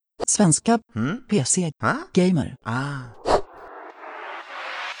Svenska PC Gamer.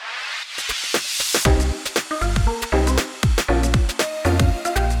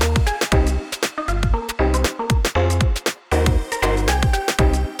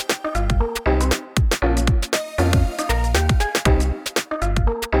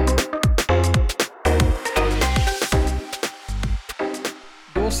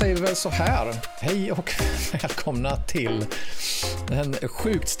 Säger vi väl så här. Hej och välkomna till den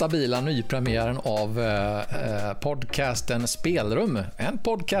sjukt stabila nypremiären av podcasten Spelrum. En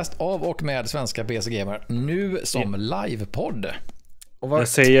podcast av och med svenska PC-gamer. Nu som livepodd. Jag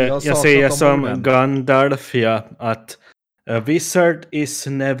säger som Gandalf att a wizard is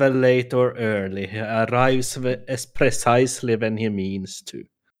never late or early. He arrives precisely when he means to.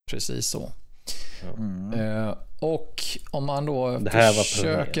 Precis så. Och om man då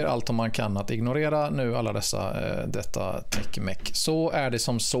försöker allt om man kan att ignorera nu alla detta techmeck, så är det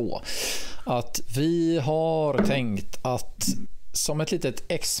som så att vi har tänkt att som ett litet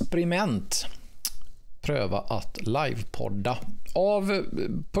experiment pröva att livepodda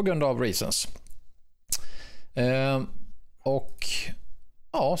på grund av reasons. Och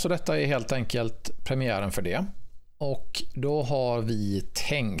ja, så detta är helt enkelt premiären för det. Och då har vi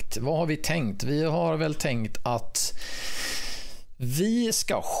tänkt, vad har vi tänkt? Vi har väl tänkt att vi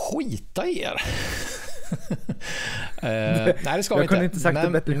ska skita i er. Nej, det ska vi inte. Jag kunde inte sagt det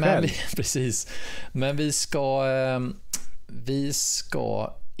bättre själv. Precis. Men vi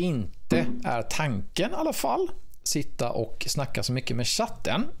ska inte, är tanken i alla fall, sitta och snacka så mycket med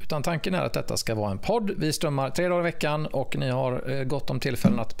chatten, utan tanken är att detta ska vara en podd. Vi strömmar 3 dagar i veckan och ni har gott om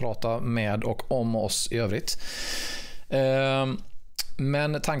tillfällen att prata med och om oss i övrigt.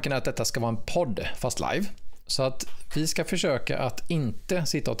 Men tanken är att detta ska vara en podd fast live, så att vi ska försöka att inte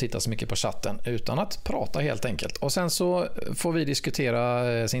sitta och titta så mycket på chatten utan att prata helt enkelt. Och sen så får vi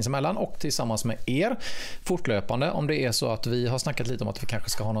diskutera sinsemellan och tillsammans med er fortlöpande, om det är så att vi har snackat lite om att vi kanske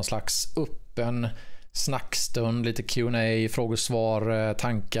ska ha någon slags öppen snackstund, lite Q&A, frågor, svar,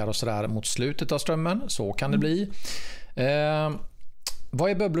 tankar och sådär mot slutet av strömmen. Så kan det bli.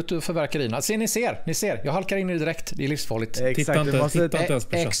 Vad är bubblet du förverkar in? Alltså, ni ser, jag halkar in i det direkt. Det är livsfarligt. Titta inte ens på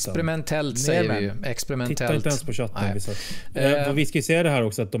chatten. Experimentellt säger vi ju. Experimentellt. Titta inte ens på chatten. Vi ska ju säga det här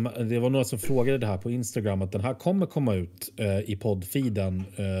också, att det var några som frågade det här på Instagram, att den här kommer komma ut i poddfeeden,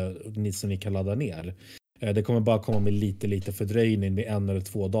 som ni kan ladda ner. Det kommer bara komma med lite fördröjning med 1 eller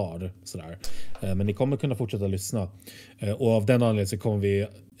 2 dagar. Sådär. Men ni kommer kunna fortsätta lyssna. Och av den anledningen så kommer vi,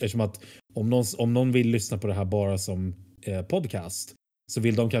 eftersom att om någon vill lyssna på det här bara som podcast, så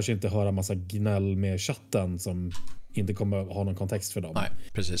vill de kanske inte höra massa gnäll med chatten som inte kommer ha någon kontext för dem. Nej,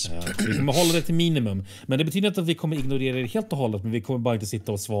 precis. Vi kommer hålla det till minimum. Men det betyder inte att vi kommer ignorera er helt och hållet, men vi kommer bara inte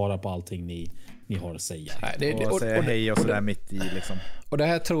sitta och svara på allting ni har att säga. Nej, och säga hej och sådär mitt i liksom. Och det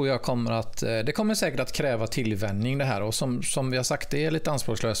här tror jag det kommer säkert att kräva tillvänjning det här, och som vi har sagt, det är lite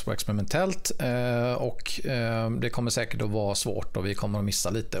anspråkslöst och experimentellt, och det kommer säkert att vara svårt och vi kommer att missa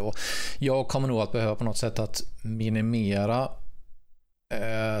lite, och jag kommer nog att behöva på något sätt att minimera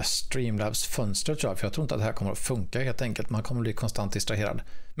Streamlabs fönster, tror jag, för jag tror inte att det här kommer att funka helt enkelt. Man kommer att bli konstant distraherad.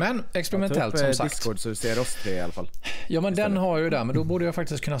 Men experimentellt som sagt. Discord, så du ser oss 3 i alla fall. Ja, men den har ju där, men då borde jag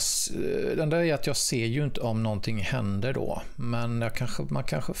faktiskt kunna. Den där är att jag ser ju inte om någonting händer då, men man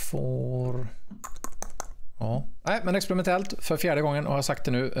kanske får. Ja. Nej, men experimentellt för 4:e gången och jag har sagt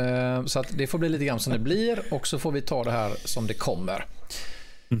det nu, så att det får bli lite grann som det blir, och så får vi ta det här som det kommer.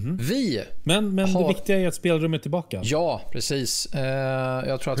 Men det viktiga är att spelrummet är tillbaka. Ja, precis.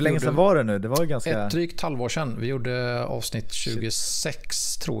 Jag tror att hur länge sedan var det nu? Det var ganska ett drygt halvår sedan. Vi gjorde avsnitt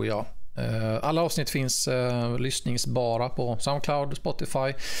 26 tror jag. Alla avsnitt finns lyssningsbara på SoundCloud,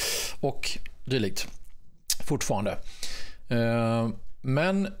 Spotify och dylikt fortfarande.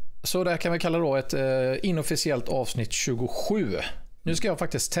 Men så där kan vi kalla då ett inofficiellt avsnitt 27. Nu ska jag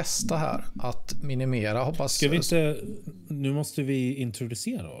faktiskt testa här att minimera. Hoppas. Ska vi inte, nu måste vi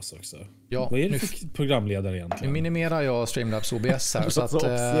introducera oss också. Ja, vad är det för programledare egentligen? Nu minimerar jag Streamlabs OBS här. så att,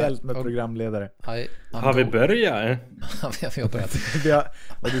 officiellt med programledare. Har vi börjat? Vi har börjat.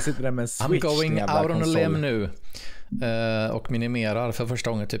 Och du sitter där med en switch. I'm going out on a limb nu. Och minimerar för första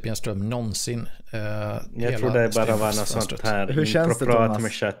gången typ i en ström någonsin. Jag tror det bara var något sånt här. Hur känns det, Thomas?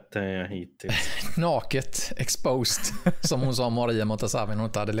 Med chatten hittills. Naket, exposed, som hon sa, Maria Montazami, hon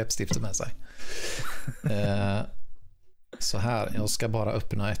inte hade läppstiftet med sig. Så här, jag ska bara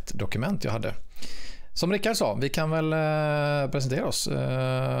öppna ett dokument jag hade. Som Rickard sa, vi kan väl presentera oss.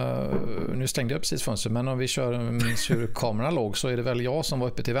 Nu stängde jag precis fönstret, men om vi minns hur kameran låg, så är det väl jag som var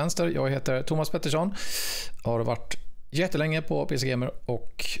uppe till vänster. Jag heter Thomas Pettersson, har varit jättelänge på PC Gamer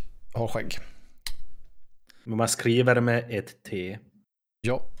och har skägg. Man skriver med ett T.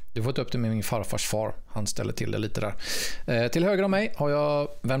 Ja, Du får ta upp det med min farfars far. Han ställer till det lite där. Till höger om mig har jag,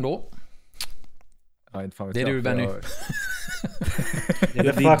 vem då? Ja, inte fan vet det är jag, du, Benny. Det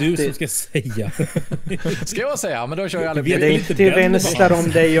är du som ska säga. Ska jag säga? Men då kör jag aldrig. Det är inte till vänster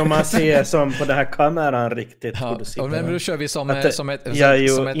om dig om man ser som på den här kameran riktigt. Ja, men då kör vi som ett... Jag är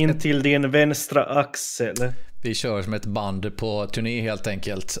ju in till din vänstra axel. Vi kör som ett band på turné helt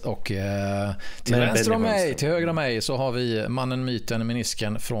enkelt. Och till vänster om mig, till höger om mig så har vi mannen, myten,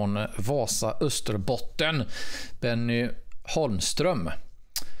 menisken från Vasa, Österbotten. Benny Holmström.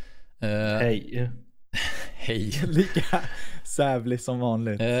 Hej. Hej. Lika sävlig som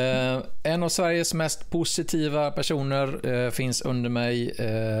vanligt. En av Sveriges mest positiva personer finns under mig,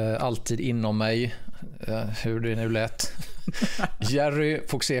 alltid inom mig. Hur det nu lät. Jerry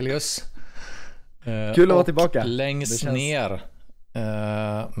Foxelius. Kul att vara tillbaka. Längst ner.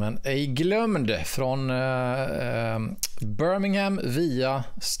 Men ej glömd från Birmingham via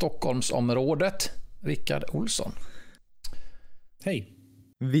Stockholmsområdet. Rickard Olsson. Hej.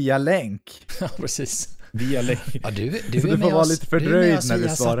 Via länk. Ja, precis. Via länk. Ja, du så är du får vara lite fördröjd när du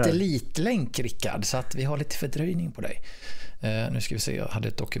svarar. svarar. Satellitlänk, Rickard, så att vi har lite fördröjning på dig. Nu ska vi se, jag hade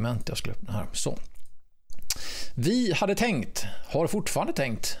ett dokument jag skulle öppna här. Så. Vi hade tänkt, har fortfarande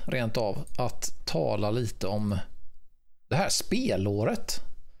tänkt rent av, att tala lite om det här spelåret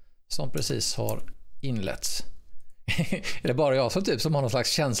som precis har inletts. Är det bara jag som har någon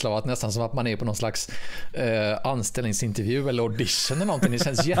slags känsla av att nästan som att man är på någon slags anställningsintervju eller audition eller någonting. Det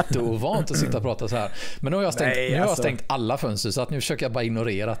känns jätteovant att sitta och prata så här. Men nu har jag stängt alla fönster, så att nu försöker jag bara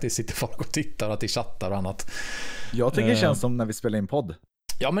ignorera att det sitter folk och tittar och att det chattar och annat. Jag tycker det känns som när vi spelar in podd.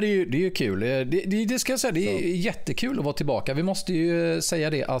 Ja, men det är ju kul. Det ska jag säga, det är jättekul att vara tillbaka. Vi måste ju säga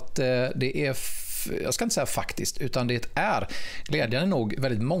det att det är, jag ska inte säga faktiskt, utan det är glädjande nog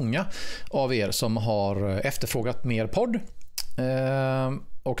väldigt många av er som har efterfrågat mer podd.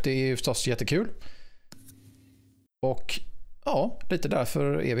 Och det är ju förstås jättekul. Och ja, lite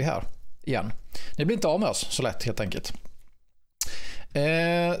därför är vi här igen. Ni blir inte av med oss så lätt helt enkelt.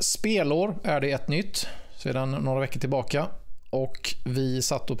 Spelår är det ett nytt sedan några veckor tillbaka. Och vi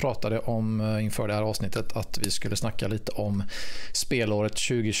satt och pratade om inför det här avsnittet att vi skulle snacka lite om spelåret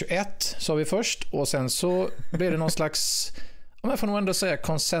 2021, sa vi först. Och sen så blev det någon slags, om jag får nog ändå säga,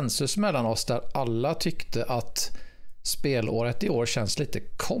 konsensus mellan oss där alla tyckte att spelåret i år känns lite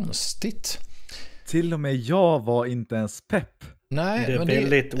konstigt. Till och med jag var inte ens pepp. Nej, det är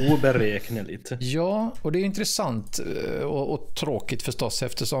väldigt oberäkneligt. Ja, och det är intressant och tråkigt förstås,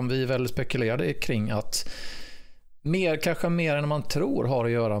 eftersom vi väl spekulerade kring att kanske mer än man tror har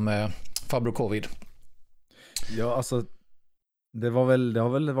att göra med Fabro Covid. Ja, alltså det har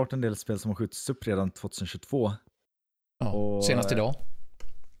väl varit en del spel som har skjutits upp redan 2022. Ja, och senast idag.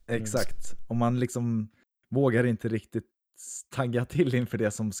 Exakt. Och man liksom vågar inte riktigt tagga till inför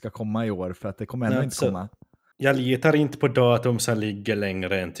det som ska komma i år, för att det kommer ändå inte komma. Jag litar inte på datum som ligger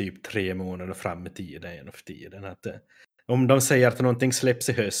längre än typ 3 månader fram i tiden. Att om de säger att någonting släpps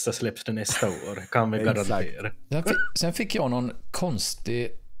i höst så släpps det nästa år. Kan vi garantera. Sen fick jag någon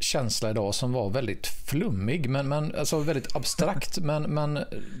konstig känsla idag som var väldigt flummig, men alltså väldigt abstrakt. men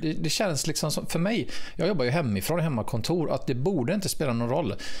det känns liksom som, för mig, jag jobbar ju hemifrån, hemmakontor, att det borde inte spela någon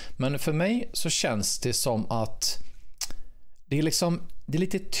roll. Men för mig så känns det som att det är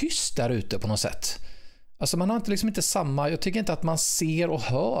lite tyst där ute på något sätt. Alltså man har inte samma, jag tycker inte att man ser och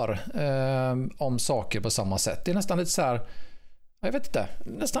hör om saker på samma sätt. Det är nästan lite så här, jag vet inte,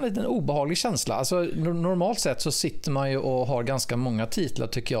 nästan lite en obehaglig känsla. Alltså normalt sett så sitter man ju och har ganska många titlar,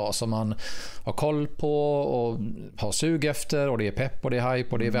 tycker jag, som man har koll på och har sug efter, och det är pepp och det är hype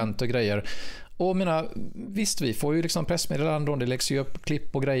och det är event och grejer. Och visst, vi får ju liksom pressmeddelanden, det läggs ju upp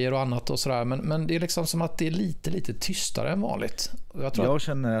klipp och grejer och annat och sådär, men det är liksom som att det är lite tystare än vanligt. Jag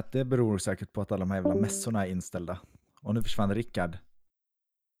känner att det beror säkert på att alla de här jävla mässorna är inställda. Och nu försvann Rickard.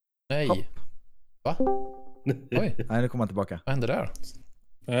 Nej. Hopp. Va? Oj. Nej, nu kommer han tillbaka. Vad hände där?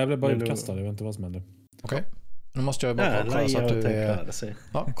 Jag blev bara utkastad, jag vet inte vad som hände. Okej. Nu måste jag bara kolla så att du är...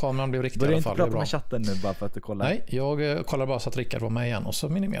 Ja, kameran blev riktig i alla fall. Börja inte prata med chatten nu bara för att du kollar. Nej, jag kollar bara så att Rickard var med igen och så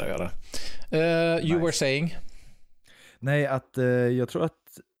minimerar jag det. You were saying? Nej, att jag tror att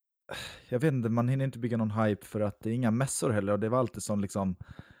jag vet inte, man hinner inte bygga någon hype för att det är inga mässor heller, och det var alltid sån liksom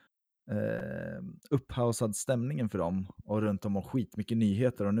upphausad stämningen för dem och runt om och skitmycket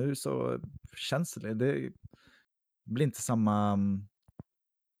nyheter, och nu så känns det blir inte samma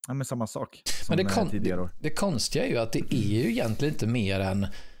samma sak som tidigare år. Det konstiga är ju att det är ju egentligen inte mer än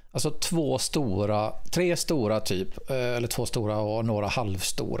tre stora typ, eller 2 stora och några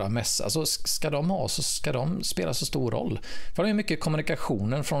halvstora mässor. Alltså ska de spela så stor roll? För det är mycket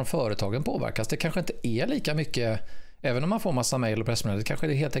kommunikationen från företagen påverkas. Det kanske inte är lika mycket även om man får massa mejl och pressmeddelanden, kanske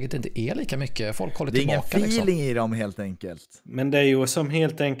det helt enkelt inte är lika mycket. Folk håller tillbaka. Det är ingen feeling liksom i dem helt enkelt. Men det är ju som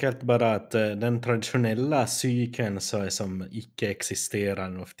helt enkelt bara att den traditionella cykeln så är som icke existerar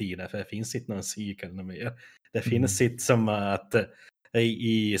nu för tiden, för det finns inte någon cykel mer. Det finns inte som att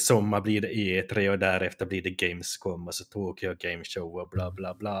i sommar blir det E3 och därefter blir det Gamescom och så Tokyo Game Show och bla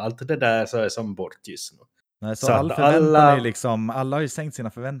bla bla. Allt det där så är som bort just nu. Nej, så all förväntan är liksom, alla har ju sänkt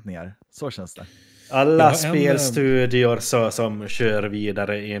sina förväntningar. Så känns det. Alla spelstudior så som kör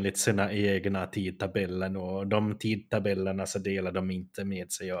vidare enligt sina egna tidtabeller, och de tidtabellerna så delar de inte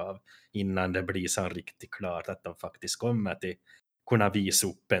med sig av innan det blir så riktigt klart att de faktiskt kommer till kunna visa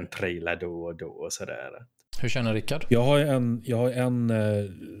upp en trailer då och då och sådär. Hur känner Rickard? Jag har en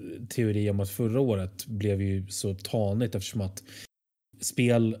teori om att förra året blev ju så tanigt eftersom att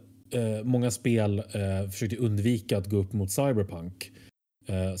många spel försökte undvika att gå upp mot Cyberpunk.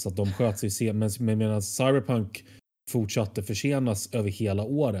 Så att de sköts sig, men medan Cyberpunk fortsatte försenas över hela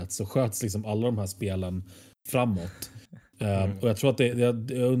året så sköts liksom alla de här spelen framåt. Och jag tror att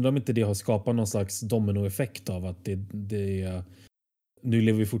jag undrar om inte det har skapat någon slags dominoeffekt av att nu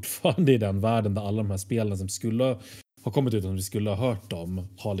lever vi fortfarande i den världen där alla de här spelen som skulle ha kommit ut, om vi skulle ha hört dem,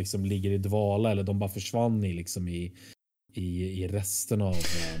 har liksom ligger i dvala eller de bara försvann i resten av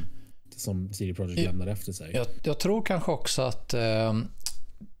som CD Projekt lämnar efter sig. Jag tror kanske också att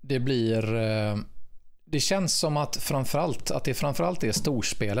det känns som att framförallt är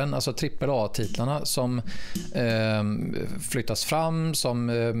storspelen, alltså AAA-titlarna som flyttas fram, som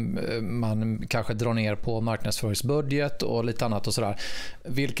man kanske drar ner på marknadsföringsbudget och lite annat och sådär.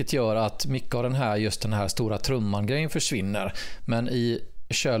 Vilket gör att mycket av den här stora trumman-grejen försvinner. Men i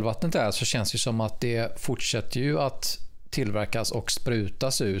kölvattnet där så känns det som att det fortsätter ju att tillverkas och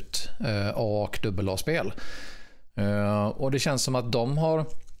sprutas ut A- och AA-spel. Och det känns som att de har,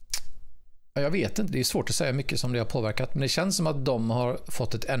 jag vet inte, det är svårt att säga mycket som det har påverkat, men det känns som att de har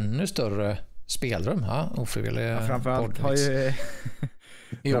fått ett ännu större spelrum. Framförallt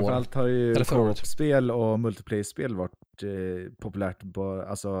har ju co-op-spel och multiplayer-spel varit populärt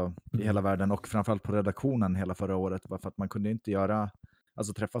i hela världen, och framförallt på redaktionen hela förra året, för att man kunde inte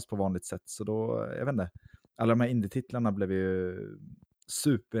träffas på vanligt sätt. Så då, jag vet inte, alla de här indie-titlarna blev ju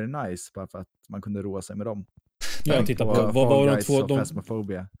super nice bara för att man kunde roa sig med dem. Jag tittar på vad var de två,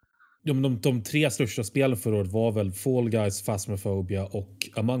 Phasmophobia. De tre största spelen för året var väl Fall Guys, Phasmophobia och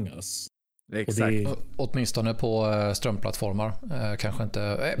Among Us. Exakt. Åtminstone på strömplattformar. Kanske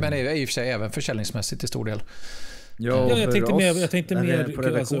inte, men det är i och för sig även försäljningsmässigt i stor del. Jag tänkte mer på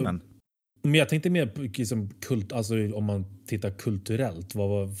redaktionen. Men jag tänkte mer liksom om man tittar kulturellt, vad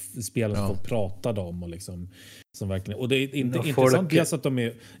var spelen som folk pratade om och liksom som verkligen, och det är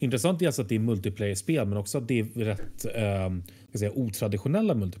intressant att det är multiplayer-spel, men också att det är rätt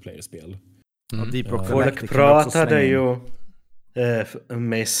otraditionella multiplayer-spel. Folk pratade ju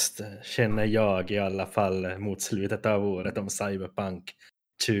mest, känner jag i alla fall, mot slutet av året om Cyberpunk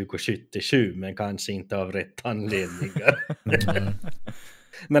 2077, men kanske inte av rätt anledningar.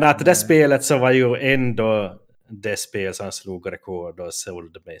 Men att det spelet så var ju ändå det spel som slog rekord och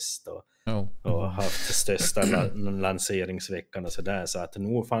sålde mest och haft största lanseringsveckan och sådär. Så att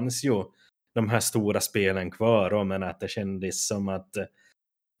nu fanns ju de här stora spelen kvar, men att det kändes som att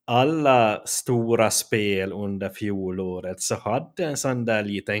alla stora spel under fjolåret så hade en sån där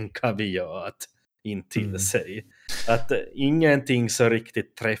liten kaviat intill sig. Att ingenting så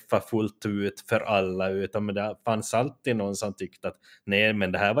riktigt träffar fullt ut för alla, utan det fanns alltid någon som tyckte att nej,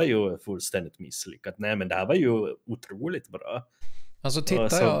 men det här var ju fullständigt misslyckat. Nej, men det här var ju otroligt bra. Alltså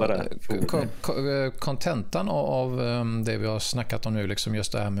tittar jag kontentan av det vi har snackat om nu, liksom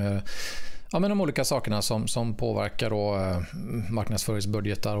just det här med de olika sakerna som påverkar då,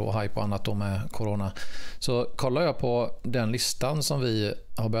 marknadsföringsbudgetar och hype och annat då med corona. Så kollar jag på den listan som vi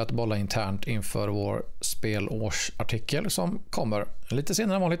har börjat bolla internt inför vår spelårsartikel som kommer lite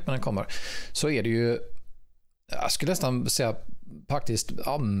senare än vanligt, men den kommer. Så är det ju, jag skulle nästan säga faktiskt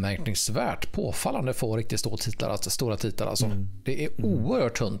anmärkningsvärt påfallande få riktigt stora titlar alltså. Det är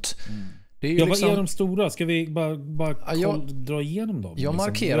oerhört tunt. Det är ju vad är de stora? Ska vi bara dra igenom dem? Jag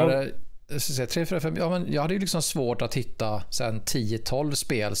markerade 3, 4, 5, men jag hade ju liksom svårt att hitta 10-12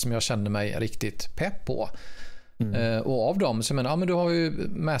 spel som jag kände mig riktigt pepp på. Och av dem så men du har ju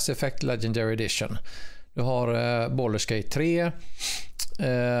Mass Effect Legendary Edition. Du har Baldur's Gate 3,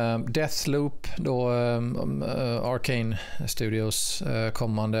 Deathloop då, Arcane Studios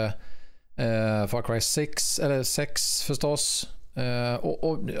kommande, Far Cry 6 förstås.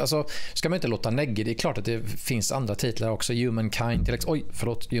 Och alltså, ska man inte låta negg, det är klart att det finns andra titlar också, Humankind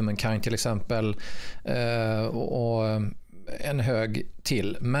till exempel, och en hög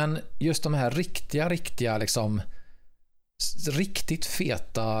till, men just de här riktiga liksom riktigt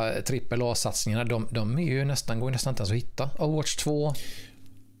feta AAA-satsningarna, de är ju nästan, går nästan inte ens att hitta. Overwatch 2.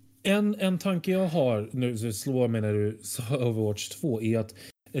 En tanke jag har, nu så slår mig när du sa Overwatch 2, är att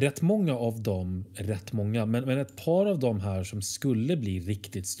rätt många av dem, men ett par av dem här som skulle bli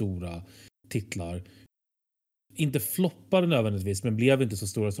riktigt stora titlar inte floppade nödvändigtvis, men blev inte så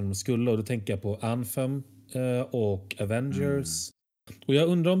stora som de skulle. Och då tänker jag på Anthem och Avengers. Och jag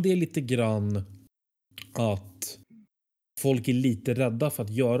undrar om det är lite grann att folk är lite rädda för att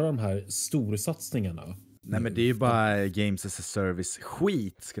göra de här storsatsningarna. Nej, men det är ju bara Games as a Service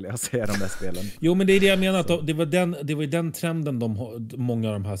skit, skulle jag säga, de där spelen. Jo, men det är det jag menar, att det var den trenden många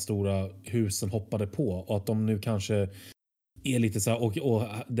av de här stora husen hoppade på, och att de nu kanske är lite så här, och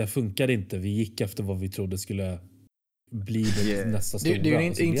det funkade inte. Vi gick efter vad vi trodde skulle bli nästa stora. Det är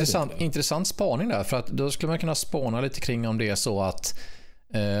en intressant spaning där, för att då skulle man kunna spåna lite kring om det är så att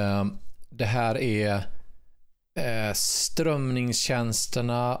det här är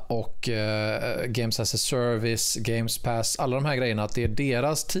strömningstjänsterna och Games as a Service, Games Pass, alla de här grejerna, att det är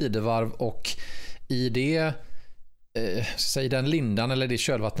deras tidevarv, och i det säg den lindan eller det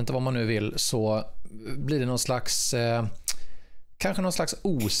kölvattnet, vad man nu vill, så blir det någon slags kanske någon slags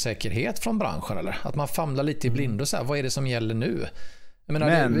osäkerhet från branschen, eller att man famlar lite i blindo så här, vad är det som gäller nu? Jag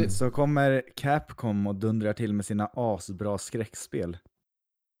menar, så kommer Capcom och dundrar till med sina asbra skräckspel.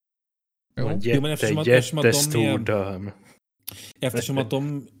 Eftersom att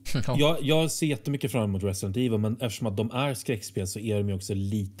de jag ser jättemycket fram emot Resident Evil, men eftersom att de är skräckspel så är de ju också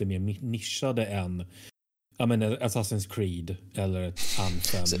lite mer nischade än Assassin's Creed eller ett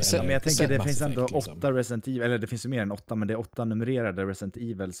Anthem. Men jag tänker det finns ändå 8 Resident Evil, eller det finns ju mer än 8, men det är 8 numrerade Resident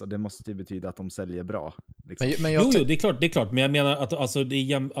Evil, så det måste ju betyda att de säljer bra. Liksom. Jo, det är klart, men jag menar att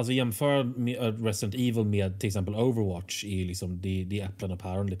jämföra med Resident Evil med till exempel Overwatch är liksom det är äpplen och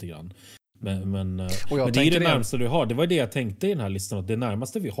päron lite grann. Men det är det närmaste du har. Det var det jag tänkte i den här listan, att det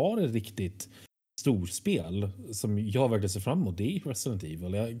närmaste vi har ett riktigt storspel som jag verkligen ser fram emot, det är Resident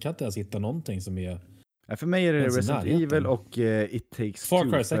Evil. Jag kan inte ens hitta någonting som är... Ja, för mig är det Resident Evil och It Takes Far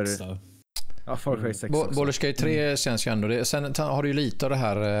Two. Cry 6 då? Ja, Far Cry 6 Baldur's Gate 3 känns ju ändå det. Sen har du ju lite av det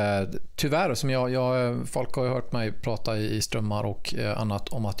här tyvärr, som folk har ju hört mig prata i strömmar och annat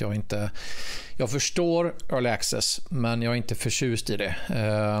om att jag förstår Early Access, men jag är inte förtjust i det,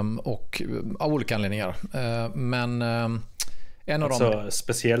 och av olika anledningar, men en av dem...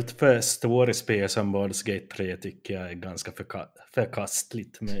 Speciellt för storyspel som Baldur's Gate 3 tycker jag är ganska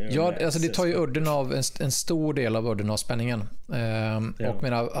förkastligt. Ja, alltså det tar ju udden av en stor del av udden av spänningen. Och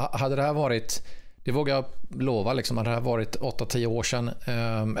hade det här varit, det vågar jag lova, liksom, hade det här varit 8-10 år sedan,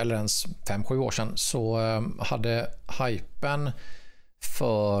 eller ens 5-7 år sedan, så hade hypen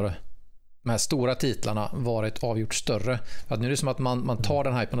för de här stora titlarna varit avgjort större. För att nu är det som att man tar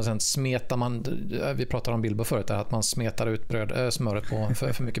den hypen och sen smetar man, vi pratade om Bilbo förut där, att man smetar ut smöret på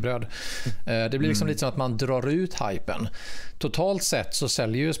för mycket bröd. Det blir liksom lite som att man drar ut hypen. Totalt sett så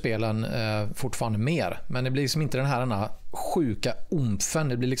säljer ju spelen fortfarande mer, men det blir liksom inte den här sjuka omfen.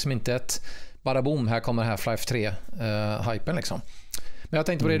 Det blir liksom inte ett bara boom, här kommer Half-Life 3 hypen liksom. Men jag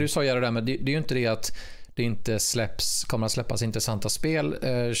tänkte på det du sa, Jerry, där, men det är ju inte det att det inte kommer att släppas intressanta spel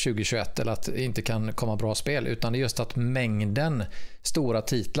 2021, eller att det inte kan komma bra spel, utan det är just att mängden stora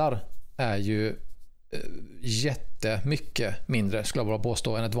titlar är ju jättemycket mindre, skulle jag bara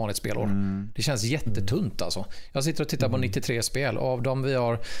påstå, än ett vanligt spelår. Det känns jättetunt alltså. Jag sitter och tittar på 93 spel, av dem vi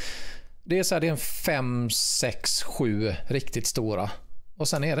har, det är så här, det är en 5, 6, 7 riktigt stora, och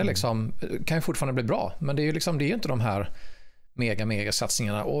sen är det liksom, kan ju fortfarande bli bra, men det är ju liksom, det är ju inte de här mega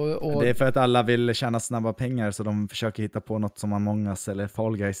satsningarna. Och... Det är för att alla vill tjäna snabba pengar, så de försöker hitta på något som Among Us eller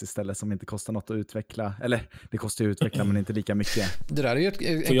Fall Guys istället, som inte kostar något att utveckla. Eller det kostar ju att utveckla, men inte lika mycket. Det där är ju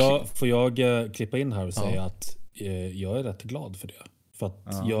får jag klippa in här och säga att jag är rätt glad för det. För att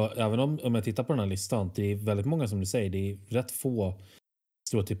även om jag tittar på den här listan, det är väldigt många, som du säger, det är rätt få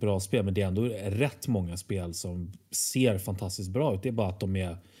stora typer av spel, men det är ändå rätt många spel som ser fantastiskt bra ut. Det är bara att de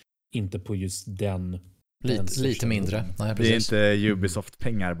är inte på just den lite mindre. Nej, det är inte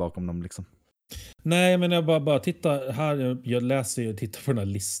Ubisoft-pengar bakom dem liksom. Nej, men jag bara tittar här, jag läser och tittar på den här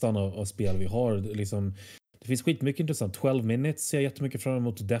listan av spel vi har liksom, det finns skitmycket intressant. 12 Minutes ser jag jättemycket fram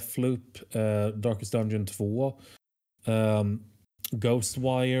emot, Deathloop, Darkest Dungeon 2,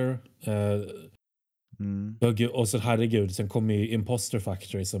 Ghostwire, och så herregud, sen kommer ju Imposter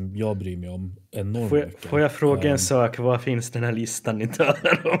Factory som jag bryr mig om enormt mycket. Får jag fråga en sak, vad finns den här listan ni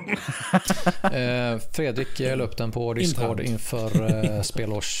talar om? Fredrik la upp den på Discord inför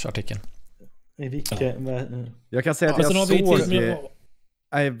spelårsartikeln. Jag kan säga att jag såg...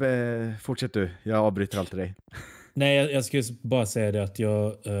 Nej, fortsätt du, jag avbryter alltid dig. Nej, jag skulle bara säga det att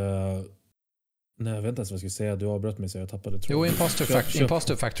jag... Nej, jag vet inte ens vad jag skulle säga. Du avbröt mig så jag tappade tråden. Jo,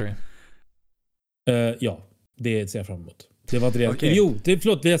 Imposter Factory. Ja, det ser jag fram emot. Det var det. Okay. Jo,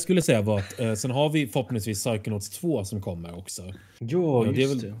 förlåt, det jag skulle säga var att sen har vi förhoppningsvis Psychonauts 2 som kommer också. Jo,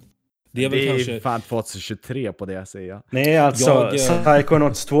 just det. Det är väl kanske fan 2023 på det, säger jag. Nej, alltså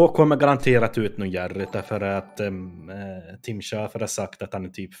Psychonauts 2 kommer garanterat ut nu, Jerry, därför att Tim Schafer har sagt att han är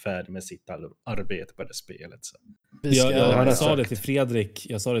typ färdig med sitt arbete på det spelet. Så. Jag sa det till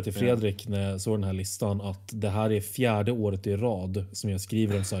Fredrik när jag såg den här listan, att det här är 4:e året i rad som jag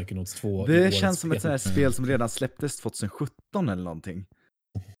skriver om Psychonauts 2. Det känns som ett sånt här spel som redan släpptes 2017 eller någonting.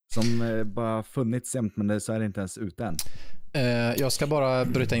 Som bara funnits jämt, men så är det inte ens ute än. Jag ska bara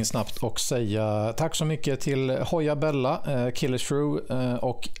bryta in snabbt och säga tack så mycket till Hoja Bella, Killer Shrew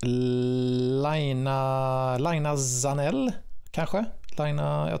och Laina Zanell kanske?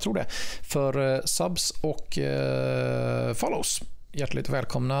 Jag tror det. För subs och follows. Hjärtligt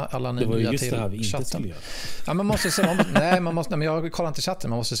välkomna alla nya till chatten. Ja, man måste säga men jag kollar inte chatten,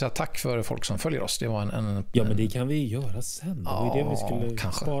 man måste säga tack för folk som följer oss. Det var ja, men det kan vi göra sen. Det var det vi skulle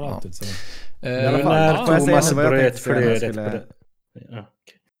kanske spara alltid sen. I alla fall, Thomas bröt flödet på det.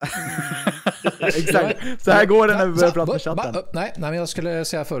 Exakt. Så här går det när vi börjar prata med chatten. Nej, men jag skulle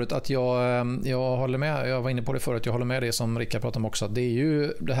säga förut att jag håller med. Jag var inne på det förut. Jag håller med det som Rickard pratade om också. Det är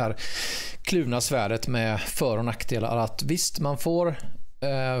ju det här kluvna svärdet med för- och nackdelar. Att visst, man får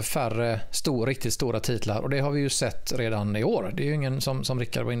färre riktigt stora titlar, och det har vi ju sett redan i år. Det är ju ingen som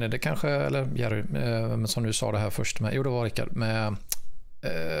Rickard var inne. Det kanske, eller Jerry, som du sa det här först med. Jo, det var Rickard med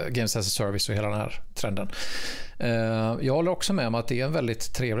Games as a Service och hela den här trenden. Jag håller också med om att det är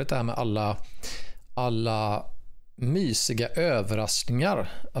väldigt trevligt det här med alla mysiga överraskningar.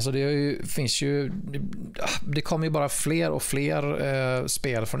 Alltså det kommer ju bara fler och fler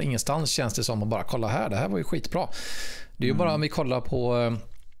spel från ingenstans, känns det som, och bara kolla här, det här var ju skitbra. Det är ju bara om vi kollar på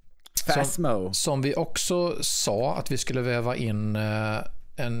som vi också sa att vi skulle väva in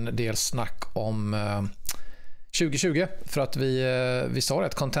en del snack om 2020, för att vi sa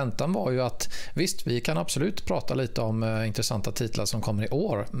att kontentan var ju att visst, vi kan absolut prata lite om intressanta titlar som kommer i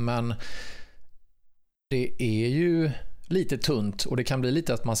år, men det är ju lite tunt och det kan bli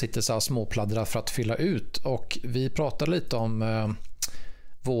lite att man sitter så här småpladdrar för att fylla ut, och vi pratade lite om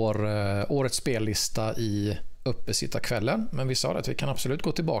vår årets spellista i uppesittarkvällen, men vi sa att vi kan absolut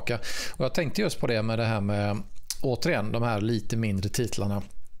gå tillbaka, och jag tänkte just på det med det här med återigen de här lite mindre titlarna.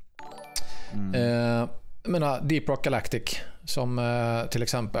 Jag menar Deep Rock Galactic som till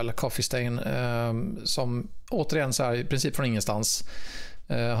exempel Coffee Stain, som återigen så här, i princip från ingenstans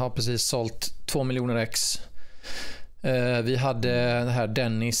har precis sålt 2 miljoner ex. Vi hade det här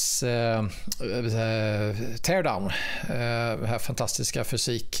Dennis Teardown, det här fantastiska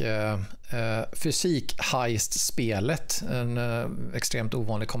fysik heist-spelet, en extremt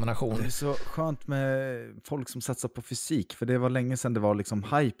ovanlig kombination. Det är så skönt med folk som satsar på fysik, för det var länge sedan det var liksom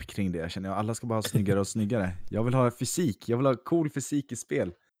hype kring det, känner jag. Alla ska bara ha snyggare och snyggare. Jag vill ha fysik, jag vill ha cool fysik i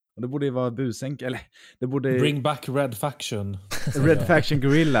spel. Och det borde ju vara busänk, eller det borde... Bring back Red Faction. Red Faction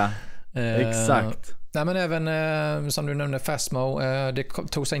Guerrilla. Exakt. Nej, men även som du nämnde Phasmo, det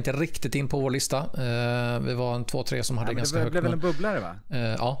tog sig inte riktigt in på vår lista. Vi var 2-3 som hade ganska högt. Det blev väl en bubblare, va?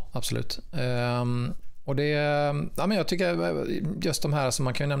 Ja, absolut. Och det, men jag tycker just de här som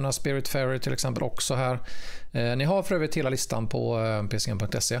man kan nämna, Spirit Fairy till exempel också här. Ni har för övrigt hela listan på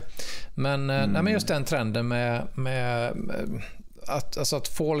pcn.se. Men, men just den trenden med att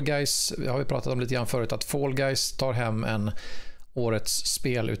Fall Guys, vi har ju pratat om lite grann förut, att Fall Guys tar hem en årets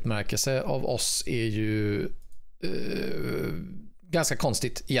spelutmärkelse av oss är ju ganska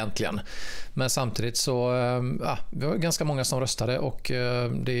konstigt egentligen. Men samtidigt så vi har ganska många som röstade, och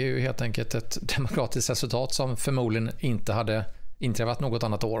det är ju helt enkelt ett demokratiskt resultat som förmodligen inte hade inträffat något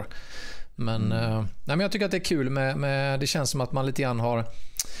annat år. Men, men jag tycker att det är kul med det känns som att man lite grann har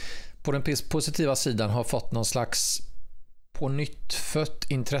på den positiva sidan har fått någon slags på nytt fött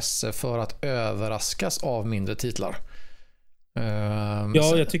intresse för att överraskas av mindre titlar.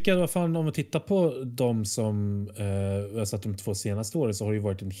 Ja, jag tycker att om vi tittar på de som alltså att de 2 senaste åren, så har det ju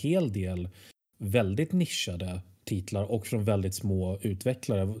varit en hel del väldigt nischade titlar och från väldigt små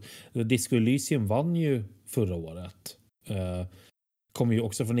utvecklare. Disco Elysium vann ju förra året. Kommer ju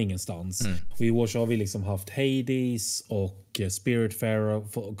också från ingenstans. Och i år så har vi liksom haft Hades och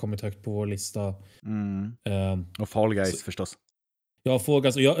Spiritfarer kommit högt på vår lista. Och Fall Guys förstås. Ja, Fall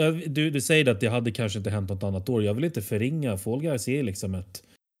Guys. Du säger att det hade kanske inte hänt något annat år. Jag vill inte förringa. Fall Guys är liksom ett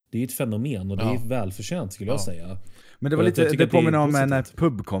fenomen, och det är välförtjänt, skulle jag säga. Men det var lite, det påminner om när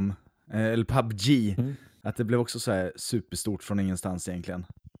Pub kom, eller PUBG, att det blev också så här superstort från ingenstans egentligen.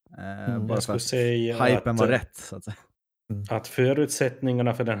 Bara för att hypen var rätt, så att säga. att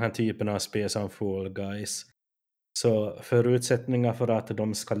förutsättningarna för den här typen av spel som Fall Guys, så förutsättningar för att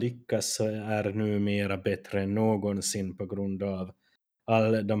de ska lyckas är numera bättre än någonsin på grund av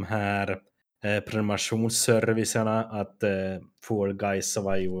all de här prenumerationsservicerna. Att Fall Guys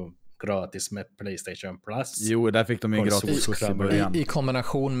var ju gratis med PlayStation Plus. Jo, där fick de ju gratis skjuts i början. I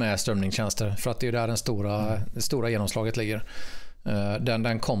kombination med strömningstjänster, för att det är där det stora genomslaget ligger.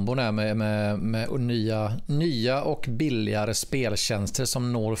 Den kombon är med nya och billigare speltjänster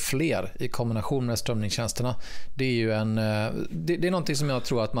som når fler i kombination med strömningstjänsterna. Det är ju det är någonting som jag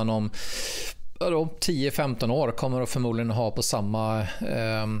tror att man om 10-15 år kommer att förmodligen ha på samma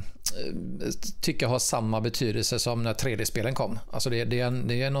tycka ha samma betydelse som när 3D-spelen kom. Alltså det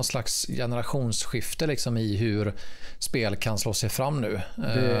är någon slags generationsskifte liksom i hur spel kan slå sig fram nu.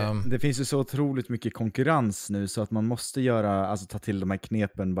 Det finns ju så otroligt mycket konkurrens nu så att man måste ta till de här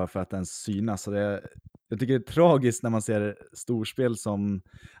knepen bara för att den synas. Så jag tycker det är tragiskt när man ser storspel som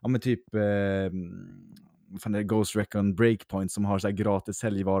typ Ghost Recon Breakpoint som har så här gratis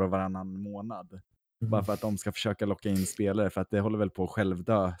helgvaror varannan månad. Bara för att de ska försöka locka in spelare, för att det håller väl på att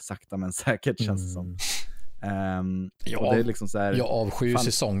självdö sakta men säkert, känns det som. Och det är liksom så här, jag avskyr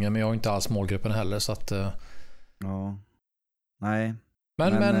säsongen, men jag har inte alls målgruppen heller, så att ja. Nej.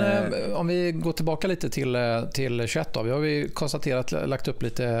 Men om vi går tillbaka lite till 21 då. Vi har ju konstaterat, lagt upp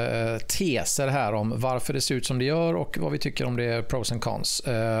lite teser här om varför det ser ut som det gör och vad vi tycker om det, pros and cons.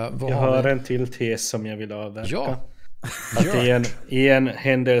 Jag har en till tes som jag vill avverka. Ja. Att i en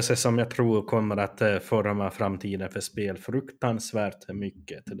händelse som jag tror kommer att forma framtiden för spel fruktansvärt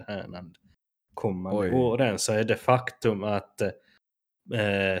mycket till det här kommande åren, så är det faktum att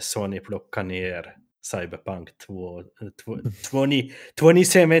Sony plockar ner Cyberpunk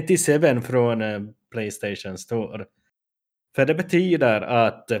 2077 från PlayStation Store. För det betyder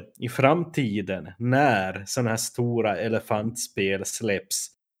att i framtiden, när sådana här stora elefantspel släpps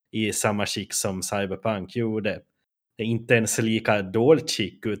i samma skick som Cyberpunk gjorde, det är inte ens lika dåligt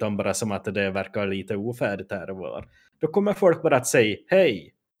skick utan bara som att det verkar lite ofärdigt här och var, då kommer folk bara att säga: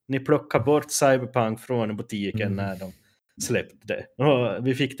 hej, ni plockar bort Cyberpunk från butiken när de släppte det. Och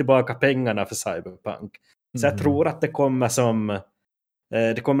vi fick tillbaka pengarna för Cyberpunk. Så jag tror att det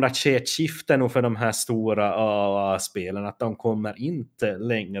kommer att ske ett skifte nu för de här stora AAA-spelen, att de kommer inte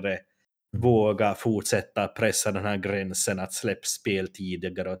längre våga fortsätta pressa den här gränsen att släppa spel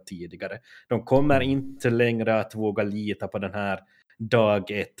tidigare och tidigare. De kommer inte längre att våga lita på den här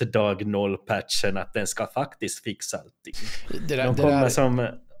dag 1, dag 0-patchen, att den ska faktiskt fixa allting. Det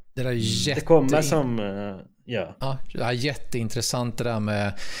är jätteintressant det där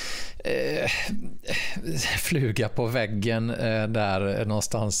med fluga på väggen där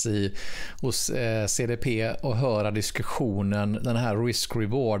någonstans hos CDP och höra diskussionen, den här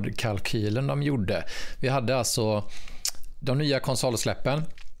risk-reward-kalkylen de gjorde. Vi hade alltså de nya konsolsläppen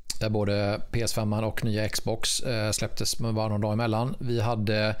där både PS5 och nya Xbox släpptes med bara någon dag emellan. Vi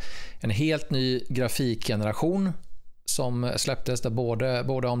hade en helt ny grafikgeneration som släpptes där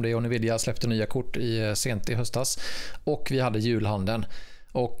både AMD och Nvidia släppte nya kort sent i höstas, och vi hade julhandeln.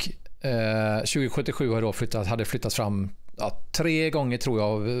 Och 2077 hade flyttat fram 3 gånger, tror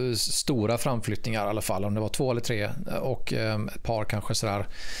jag, stora framflyttningar i alla fall, om det var 2 eller 3, och ett par kanske sådär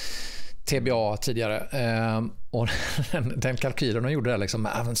TBA tidigare. Och den kalkylen de gjorde där liksom,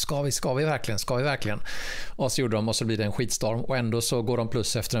 ska vi verkligen? Och så gjorde de, och så blir det en skitstorm, och ändå så går de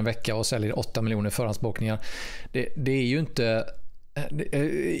plus efter en vecka och säljer 8 miljoner förhandsbokningar. Det är ju inte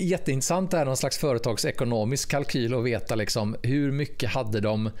jätteintressant, det här någon slags företagsekonomisk kalkyl och veta liksom hur mycket hade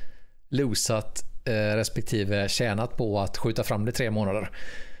de losat respektive tjänat på att skjuta fram det 3 månader.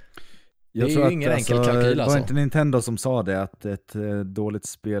 Jag tror att ingen enkel kalkyl, det var inte Nintendo som sa det, att ett dåligt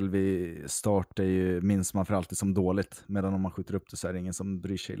spel vid start är ju, minns man för alltid som dåligt, medan om man skjuter upp det så är det ingen som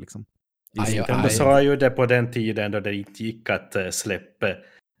bryr sig liksom. Nintendo sa ju det på den tiden då det inte gick att släppa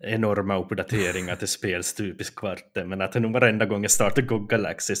enorma uppdateringar till spel stup i kvarten, men att nu varenda gång jag startar Go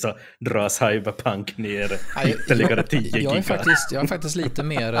Galaxy så dras Cyberpunk ner ytterligare 10 giga. Jag är faktiskt lite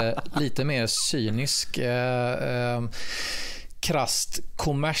mer cynisk, krasst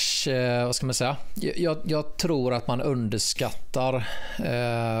kommers, vad ska man säga. Jag tror att man underskattar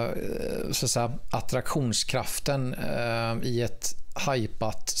så att säga, attraktionskraften i ett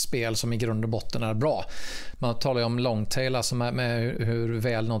hypat spel som i grund och botten är bra. Man talar ju om long tail, alltså med hur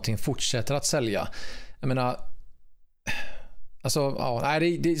väl någonting fortsätter att sälja. Jag menar, alltså,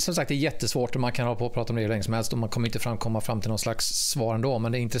 det är som sagt, det är jättesvårt, och man kan hålla på och prata om det hur länge som helst och man kommer inte komma fram till någon slags svar ändå,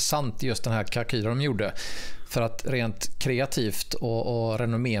 men det är intressant just den här kalkylen de gjorde, för att rent kreativt och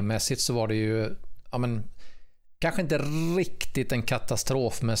renommémässigt så var det ju kanske inte riktigt en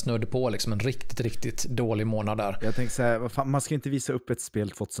katastrof med snöd på, liksom en riktigt dålig månad där. Jag tänker så här, man ska inte visa upp ett spel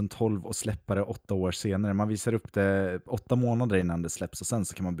 2012 och släppa det 8 år senare. Man visar upp det 8 månader innan det släpps och sen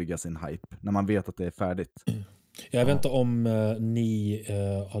så kan man bygga sin hype när man vet att det är färdigt. Jag vet inte om ni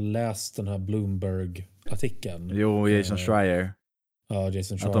har läst den här Bloomberg-artikeln. Jo, Jason Schreier. Ja,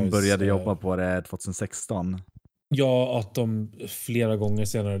 Jason Schreier. Att de började jobba på det 2016. Ja, att de flera gånger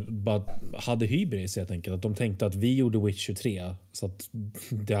senare bara hade hybris helt enkelt. Att de tänkte att vi gjorde Witcher 3 så att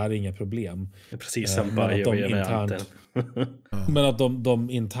det här är inga problem. Precis som internt. Men att de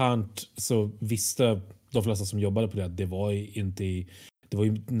internt så visste de flesta som jobbade på det att det var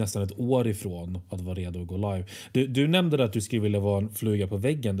ju nästan ett år ifrån att vara redo att gå live. Du nämnde att du skulle vilja vara en fluga på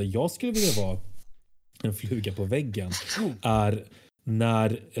väggen. Det jag skulle vilja vara en fluga på väggen är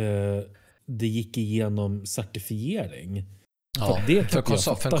när det gick igenom certifiering. Ja, för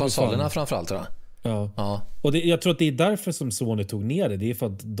konsolerna framförallt tror jag. Ja. Och jag tror att det är därför som Sony tog ner det. Det är för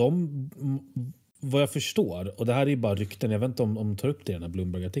att vad jag förstår, och det här är ju bara rykten, jag vet inte om de tar upp det i den här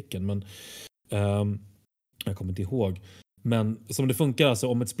Bloomberg-artikeln, men jag kommer inte ihåg. Men som det funkar, alltså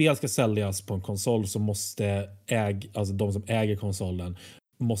om ett spel ska säljas på en konsol så måste alltså de som äger konsolen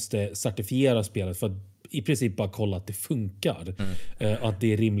måste certifiera spelet för att i princip bara kolla att det funkar. Att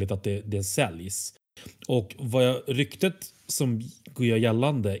det är rimligt att det säljs. Och ryktet som går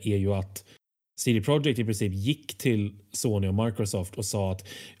gällande är ju att CD Projekt i princip gick till Sony och Microsoft och sa att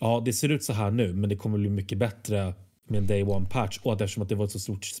ja, det ser ut så här nu, men det kommer bli mycket bättre med en Day One patch. Och att eftersom att det var ett så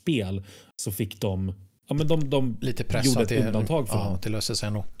stort spel så fick de lite press gjorde ett undantag för dem. Det löser sig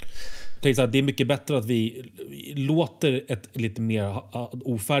ändå. Det är mycket bättre att vi låter ett lite mer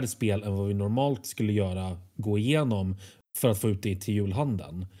ofärdigt spel än vad vi normalt skulle göra gå igenom för att få ut det till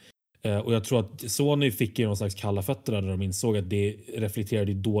julhandeln. Och jag tror att Sony fick ju någon slags kalla fötter där de insåg att det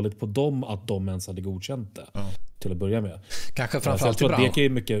reflekterade dåligt på dem att de ens hade godkänt det till att börja med. Kanske framförallt i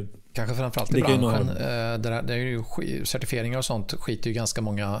branschen. Kanske framförallt i branschen. Det är ju certifieringar och sånt skiter ju ganska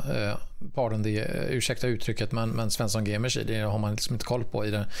många, ursäkta uttrycket, men Svensson Gamers i det har man liksom inte koll på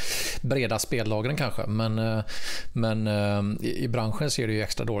i den breda spellagren kanske. Men i branschen ser det ju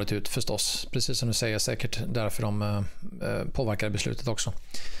extra dåligt ut förstås. Precis som du säger, säkert därför de påverkar beslutet också.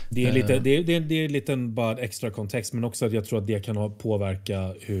 Det är lite bara extra kontext, men också att jag tror att det kan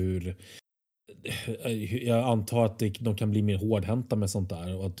påverka hur jag antar att de kan bli mer hårdhänta med sånt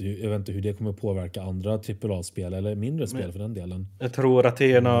där och att jag vet inte hur det kommer påverka andra AAA-spel eller mindre spel för den delen. Jag tror att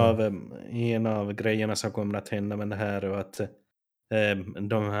en av grejerna som kommer att hända med det här är att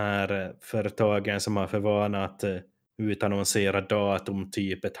de här företagen som har för vana att utannonsera datum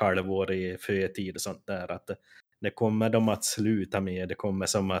typ ett halvår i förtid och sånt där, att det kommer de att sluta med. Det kommer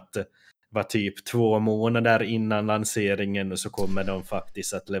som att vara typ 2 månader innan lanseringen och så kommer de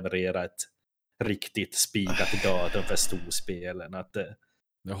faktiskt att leverera ett riktigt spikat datum för storspelen.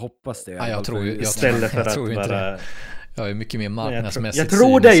 Jag hoppas det. Jag tror jag är mycket mer marknadsmässigt. Jag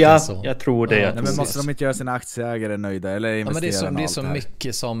tror det. Nej, men måste de inte göra sina aktieägare nöjda eller investera? Men det är så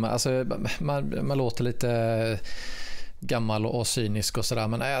mycket som alltså, man låter lite gammal och cynisk och sådär,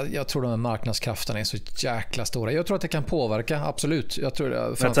 men jag tror de här marknadskrafterna är så jäkla stora. Jag tror att det kan påverka, absolut. Jag tror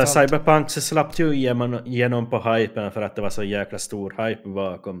det, Cyberpunk så slapp ju igenom på hypen för att det var så jäkla stor hype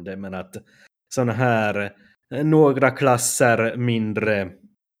bakom det, men att sådana här några klasser mindre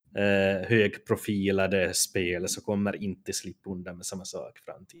högprofilade spel så kommer inte slippa undan med samma sak i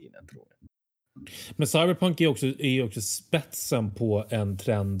framtiden, tror jag. Men Cyberpunk är också spetsen på en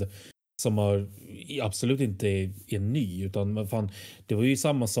trend som absolut inte är ny, utan det var ju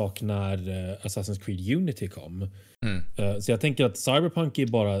samma sak när Assassin's Creed Unity kom. Så jag tänker att Cyberpunk är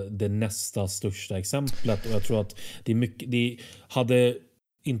bara det nästa största exemplet, och jag tror att det hade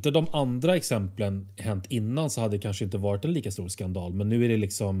inte de andra exemplen hänt innan så hade det kanske inte varit en lika stor skandal, men nu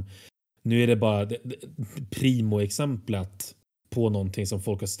är det bara primo-exemplet på någonting som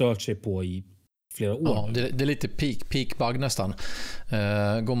folk har stört sig på i flera år. Ja, det är lite peak bug nästan.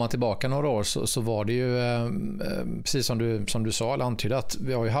 Går man tillbaka några år så var det ju precis som du sa eller antydde, att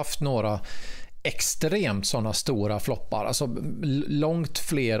vi har ju haft några extremt sådana stora floppar, alltså långt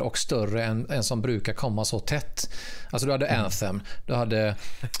fler och större än som brukar komma så tätt. Alltså du hade Anthem, du hade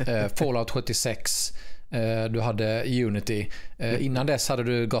Fallout 76, du hade Unity. Innan dess hade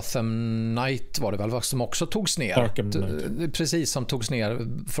du Gotham Knight var det väl, som också togs ner. Precis, som togs ner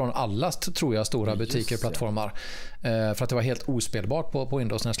från alla, tror jag, stora butiker och plattformar. För att det var helt ospelbart på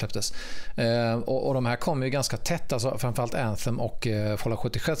Windows när det släpptes. Och de här kom ju ganska tätt, alltså framförallt Anthem och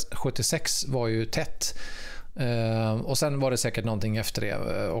Fallout 76 var ju tätt. Och sen var det säkert någonting efter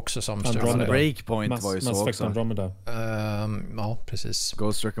det också som Breakpoint var ju så också. Andromeda. Ja, precis.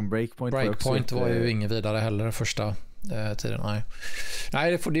 Ghost Recon Breakpoint var ju ingen vidare heller första tiden.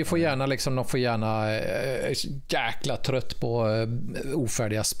 Nej, det får gärna liksom, de får gärna jäkla trött på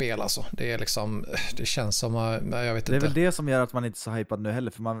ofärdiga spel alltså. Det är liksom, det känns som jag vet inte. Det är väl det som gör att man inte är så hypad nu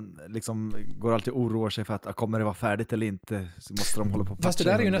heller, för man liksom går alltid oroar sig för att kommer det vara färdigt eller inte, så måste de hålla på. Fast det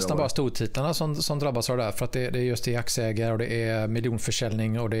där är ju nästan bara stortitlarna som drabbas av det där, för att det är just det aktieägare och det är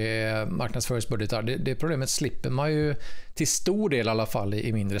miljonförsäljning och det är marknadsföringsbudgetar. Det problemet slipper man ju till stor del i alla fall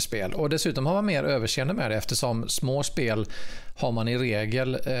i mindre spel, och dessutom har man mer överseende med det, eftersom små spel har man i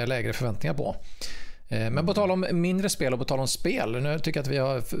regel lägre förväntningar på. Men på tal om mindre spel och på tal om spel, nu tycker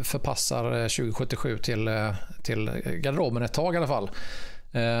jag att vi förpassar 2077 till garderoben ett tag i alla fall.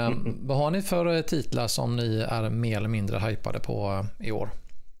 Vad har ni för titlar som ni är mer eller mindre hypade på i år?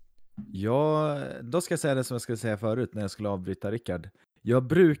 Ja, då ska jag säga det som jag skulle säga förut när jag skulle avbryta Rickard. Jag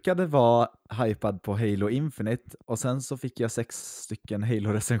brukade vara hypad på Halo Infinite, och sen så fick jag 6 stycken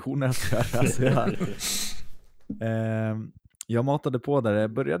Halo-recensioner att göra. Alltså jag matade på där, det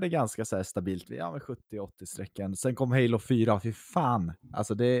började ganska så här stabilt vid 70-80 sträckan. Sen kom Halo 4, fy fan.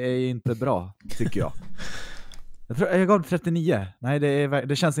 Alltså det är inte bra, tycker jag. Jag gav 39. Nej,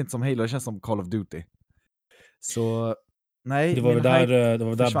 det känns inte som Halo, det känns som Call of Duty. Så nej, det var väl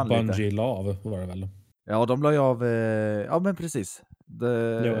där Bungie la av, var det väl? Ja, de la ju av, ja men precis.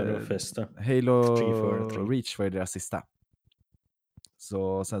 Halo Reach var ju deras sista.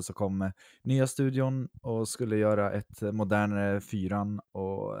 Så sen så kom nya studion och skulle göra ett modernare 4:an,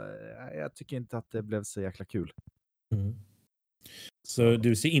 och jag tycker inte att det blev så jäkla kul. Så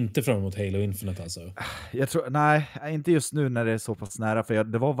du ser inte fram emot Halo Infinite alltså? Jag tror, nej, inte just nu när det är så pass nära, för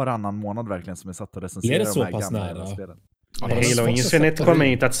det var varannan månad verkligen som jag satt och recenserade. Är det så pass nära? Halo Infinite kommer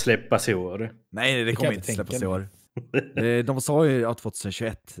inte att släppas i år. Nej, det kommer inte släppas i år. De sa ju att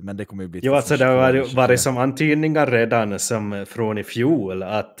 2021, men det kommer ju bli... Jo, alltså det var det som antydningar redan som från i fjol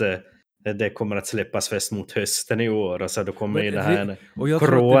att det kommer att släppas först mot hösten i år, och så då kommer ju det här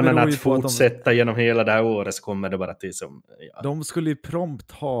coronan att fortsätta genom hela det här året, så kommer det bara till som... Ja. De skulle ju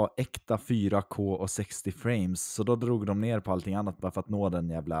prompt ha äkta 4K och 60 frames, så då drog de ner på allting annat bara för att nå den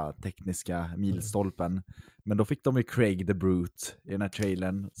jävla tekniska milstolpen. Men då fick de ju Craig the Brute i den här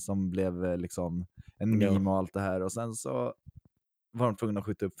trailern som blev liksom en meme och allt det här, och sen så var de tvungna att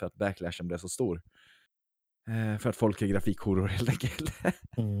skjuta upp för att backlashen blev så stor. För att folk är grafikhoror helt enkelt.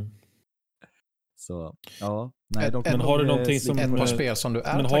 Så, ja. Nej, men har du någonting som... Ett par spel som du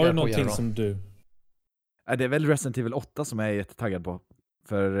är men har du någonting som du... Det är väl Resident Evil 8 som jag är jättetaggad på.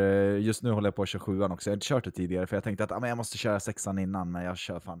 För just nu håller jag på att köra 7:an också. Jag har inte kört det tidigare, för jag tänkte att jag måste köra 6:an innan, men jag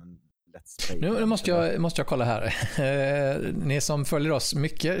kör fan en Let's Play. Nu måste jag kolla här. Ni som följer oss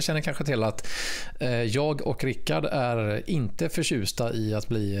mycket känner kanske till att jag och Rickard är inte förtjusta i att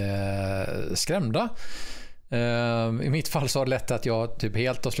bli skrämda. I mitt fall så har det lett att jag typ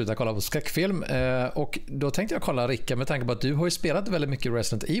helt har slutat kolla på skräckfilm, och då tänkte jag kolla Rickard med tanke på att du har ju spelat väldigt mycket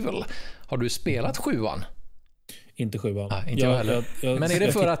Resident Evil. Har du spelat 7:an? Inte 7:an. Inte jag heller. Men är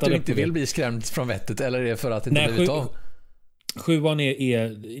det för att du inte vill bli skrämd från vettet, eller är det för att det inte blir av? 7:an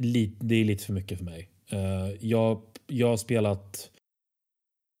är lite för mycket för mig. Jag har spelat...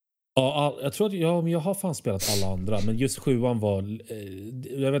 Ja, jag tror att jag har fan spelat alla andra, men just 7:an var...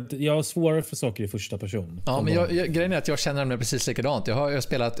 Jag har svårare för saker i första person. Ja, men grejen är att jag känner mig precis likadant. Jag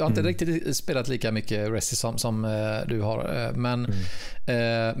har inte riktigt spelat lika mycket Resi som du har,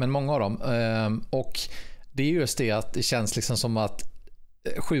 men många av dem. Och det är just det att det känns liksom som att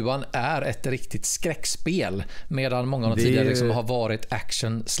 7:an är ett riktigt skräckspel, medan många av de tidigare liksom har varit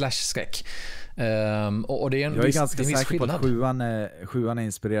action/skräck. Och det är jag är ganska säker på att 7:an är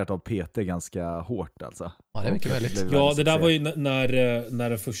inspirerat av PT ganska hårt alltså. Ja, det är mycket möjligt. Ja, det där var ju när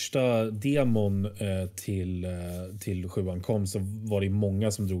den första demon till 7:an kom, så var det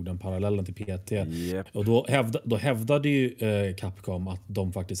många som drog den parallellen till PT. Yep. Och då hävdade ju Capcom att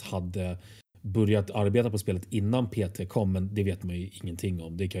de faktiskt hade börjat arbeta på spelet innan PT kom, men det vet man ju ingenting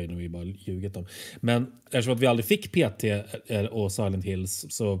om. Det kan ju nog bara ljuget om. Men eftersom att vi aldrig fick PT och Silent Hills,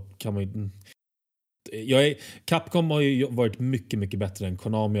 så kan man ju... Capcom har ju varit mycket, mycket bättre än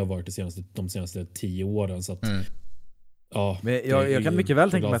Konami har varit de senaste 10 åren. Så att, ja, men jag kan mycket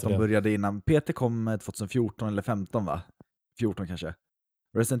väl tänka mig att de började innan. PT kom 2014 eller 15, va? 14 kanske.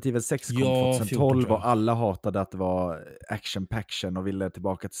 Resident Evil 6 kom 2012 och alla hatade att det var action-paction och ville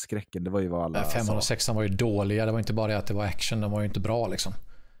tillbaka till skräcken. Det var ju vad alla 5 och 6 var ju dåliga. Det var inte bara att det var action, de var ju inte bra liksom.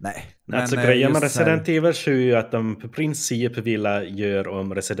 Nej. Alltså grejen med Resident Evil 7 är att de på princip ville göra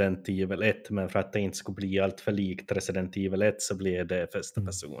om Resident Evil 1, men för att det inte skulle bli allt för likt Resident Evil 1 så blev det första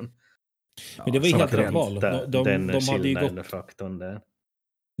person. Men det var ju helt rätt val. Den De hade ju skillnaden faktorn där.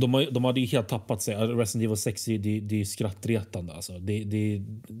 De hade ju helt tappat sig. Resident Evil 6 det är ju skrattretande. Alltså.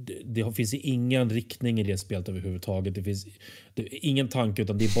 Det finns ju ingen riktning i det spelet överhuvudtaget. Det är ingen tanke,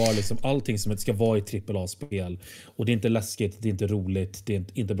 utan det är bara liksom allting som ska vara i AAA-spel. Och det är inte läskigt, det är inte roligt, det är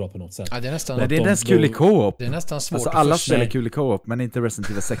inte bra på något sätt. Ja, det är nästan, det är inte ens kul i co-op. Det är nästan svårt. Alltså, alla spelar kul i co-op, men inte Resident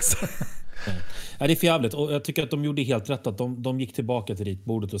Evil 6. Ja, det är för jävligt. Och jag tycker att de gjorde helt rätt. Att de gick tillbaka till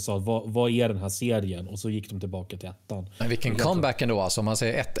ritbordet och sa vad är den här serien? Och så gick de tillbaka till ettan. Men vilken comeback ändå, alltså. Man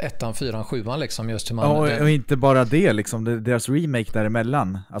säger ettan, fyran, sjuan liksom. Just hur man, och inte bara det, liksom. Deras remake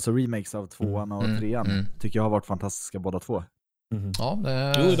däremellan. Alltså remakes av tvåan och trean. Tycker jag har varit fantastiska båda två. Ja, det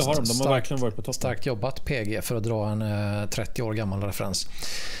har de. De har verkligen varit på toppen. Starkt jobbat PG för att dra en 30 år gammal referens.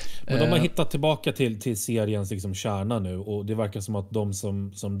 Men de har hittat tillbaka till seriens liksom kärna nu, och det verkar som att de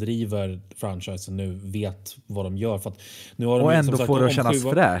som driver franchisen nu vet vad de gör. För att nu har de, och ändå får det att kännas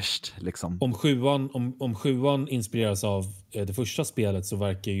fräscht. Liksom. Om sjuan inspireras av det första spelet, så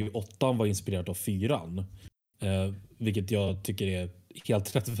verkar ju åttan vara inspirerad av fyran. Vilket jag tycker är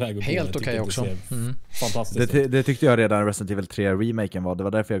helt rätt väg att gå. Helt okej också. Fantastiskt. Det tyckte jag redan Resident Evil 3-remaken var. Det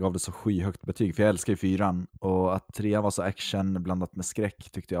var därför jag gav det så skyhögt betyg. För jag älskar ju fyran. Och att trean var så action blandat med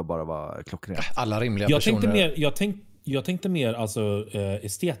skräck tyckte jag bara var klockrent. Alla rimliga personer. Jag tänkte mer alltså,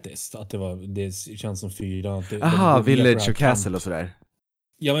 estetiskt. Att det känns som fyran. Aha, Village och Castle och sådär.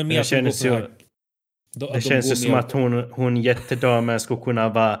 Ja, men mer det känns ju... Det känns ju som att hon jättedamen skulle kunna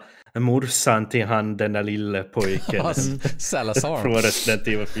vara morsan till han, den där lille pojken. Salazar. Från Resident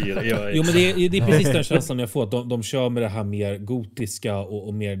Evil 4. Jo, men det är precis den känslan jag får. Att de kör med det här mer gotiska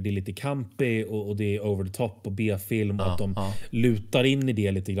och mer, det är lite campy och det är over the top och B-film. Och att de lutar in i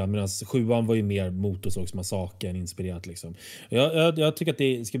det lite grann. Medan sjuan var ju mer Motorsågsmassakern inspirerat liksom. Jag tycker att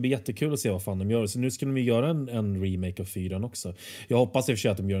det ska bli jättekul att se vad fan de gör. Så nu ska de ju göra en remake av fyran också. Jag hoppas i och för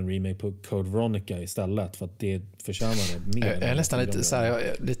sig att de gör en remake på Code Veronica istället. För att det förtjänar det mer. Jag är nästan lite så här, jag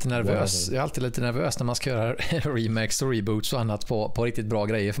är lite nervös. Jag är alltid lite nervös när man ska göra remakes och reboots och annat på riktigt bra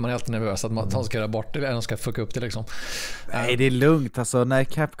grejer. För man är alltid nervös att de ska göra bort det eller de ska fucka upp det liksom. Nej, det är lugnt. Alltså, när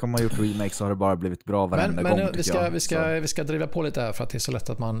Capcom har gjort remakes så har det bara blivit bra varenda gång. Men vi ska driva på lite här för att det är så lätt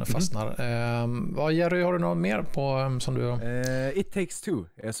att man fastnar. Jerry, har du något mer på som du... It Takes Two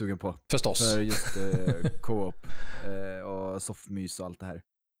är jag sugen på. Förstås. För just co-op och soffmys och allt det här.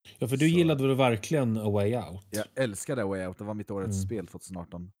 Ja, för du gillade väl verkligen A Way Out? Jag älskade A Way Out. Det var mitt årets spel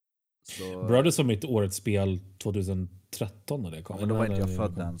 2018. Så... Brothers var mitt årets spel 2013 när det kom. Men då var inte jag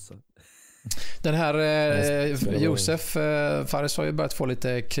född än. Så. Den här Josef Fares har ju börjat få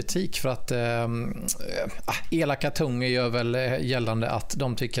lite kritik för att elaka tungor gör väl gällande att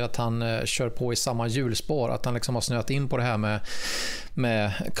de tycker att han kör på i samma hjulspår, att han liksom har snöat in på det här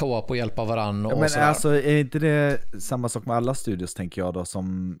med co-op och hjälpa varann och men sådär. Alltså, är inte det samma sak med alla studios, tänker jag då,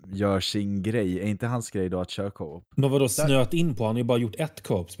 som gör sin grej? Är inte hans grej då att köra co-op? Men vadå snöat in på? Han har ju bara gjort ett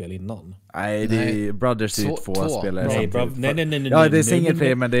co-op-spel innan. Nej, det är Brothers är ju två spelare samtidigt. Nej. Ja, det är single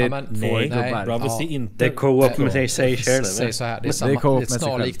player, men det är två gubbar. Brothers är inte... Det är co-op med sig själv. Säg så här, det är ett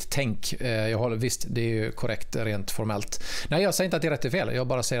snarlikt tänk. Jag håller, visst, det är ju korrekt rent formellt. Nej, jag säger inte att det är rätt eller fel. Jag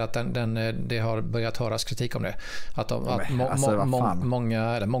bara säger att det har börjat höras kritik om det. Att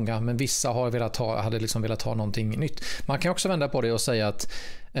många, men vissa har hade liksom velat ha någonting nytt. Man kan också vända på det och säga att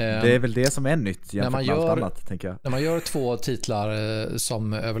det är väl det som är nytt jämfört med allt annat, tänker jag. När man gör två titlar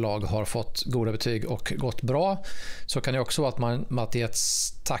som överlag har fått goda betyg och gått bra, så kan det också vara att det är ett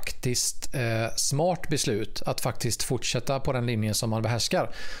taktiskt smart beslut att faktiskt fortsätta på den linjen som man behärskar.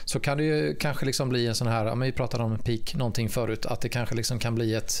 Så kan det ju kanske liksom bli en sån här, vi pratade om peak någonting förut, att det kanske liksom kan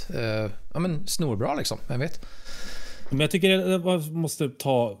bli ett snorbra liksom, vem vet. Men jag tycker att man måste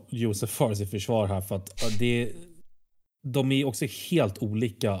ta Josef Fares i försvar här, för att de är också helt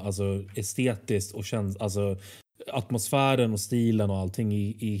olika, alltså estetiskt och alltså atmosfären och stilen och allting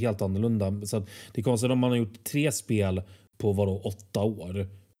är helt annorlunda. Så att det är konstigt om man har gjort 3 spel på 8 år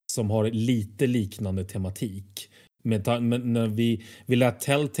som har lite liknande tematik. Men när vi lät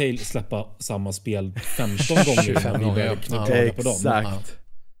Telltale släppa samma spel 15 gånger när vi började klaga på dem. Exakt.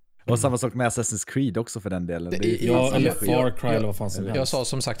 Och samma sak med Assassin's Creed också för den delen. Eller Far Cry eller vad fan som helst. Jag sa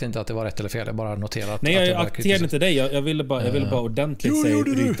som sagt inte att det var rätt eller fel. Jag bara noterat. Nej, jag accepterar inte dig. Jag ville bara ordentligt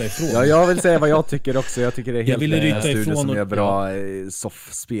ryta ifrån. Ja, jag vill säga vad jag tycker också. Jag tycker det är helt ryta studio som gör bra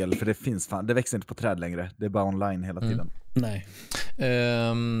soffspel. För det växer inte på träd längre. Det är bara online hela tiden. Nej.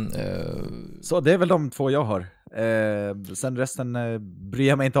 Så det är väl de 2 jag har. Sen resten bryr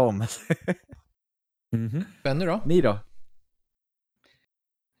jag mig inte om. Benny då? Ni då?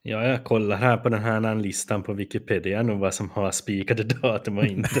 Ja, jag kollar här på den här listan på Wikipedia nu vad som har spikade datum och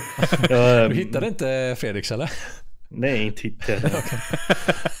inte. Du hittade inte Fredriks eller? Nej, inte hittat.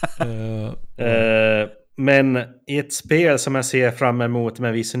 Men i ett spel som jag ser fram emot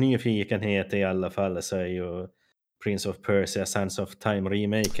med viss nyfikenhet i alla fall, så är ju Prince of Persia Sands of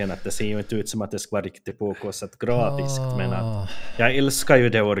Time-remaken, att det ser ju inte ut som att det ska vara riktigt påkostat grafiskt, men att jag älskar ju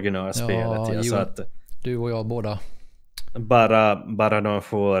det originalspelet. Så att du och jag båda. Bara de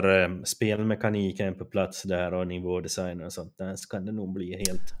får spelmekaniken på plats där och nivådesign och sånt där, så kan det nog bli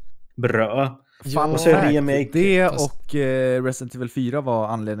helt bra. Fan, och så remake. Det och Resident Evil 4 var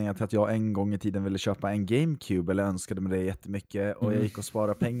anledningen till att jag en gång i tiden ville köpa en GameCube, eller önskade mig det jättemycket, och jag gick och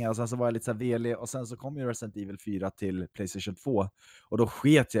sparade pengar, och sen så var jag lite så här velig, och sen så kom ju Resident Evil 4 till PlayStation 2, och då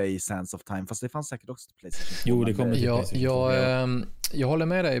sket jag i Sands of Time, fast det fanns säkert också till PlayStation 2. Jo, det kommer till PlayStation 2. Jag håller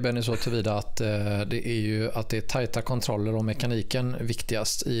med dig, Benny, så tillvida att det är ju att det är tajta kontroller och mekaniken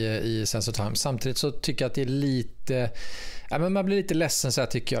viktigast i Sands of Time. Samtidigt så tycker jag att det är lite... Ja, men man blir lite ledsen så här,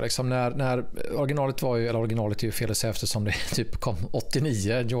 tycker jag, liksom, när originalet var ju, eller originalet är ju fel att säga eftersom det typ kom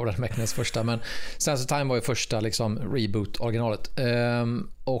 89, Jordan Mechnes första, men Sands of Time var ju första liksom reboot-originalet.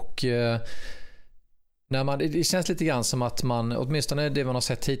 När man, det känns lite grann som att man, åtminstone det man har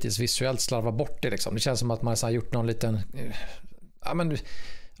sett hittills visuellt, slarvar bort det liksom. Det känns som att man har gjort någon liten men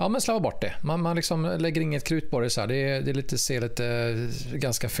slava bort det. Man liksom lägger inget krut på det så här. Det lite, ser lite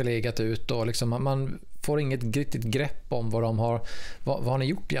ganska förlegat ut, och liksom man får inget riktigt grepp om vad har ni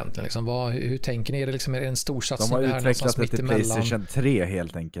gjort egentligen liksom. Hur tänker ni? Är det liksom en stor satsning? De har utvecklat det till PlayStation 3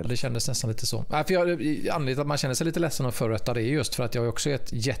 helt enkelt. Det kändes nästan lite så. Anledningen att man känner sig lite ledsen och förrättad är just för att jag också är ett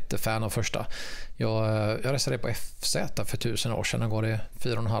jättefan av första. Jag röstade på FZ för 1000 år sedan, och går det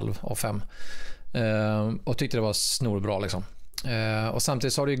 4,5 av 5. Och tyckte det var snorbra liksom. Och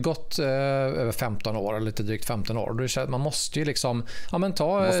samtidigt så har det ju gått över 15 år, eller lite drygt 15 år. Man måste ju liksom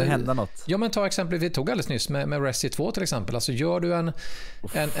måste hända något. Ja, men ta exempel vi tog alldeles nyss med Resident 2 till exempel. Alltså gör du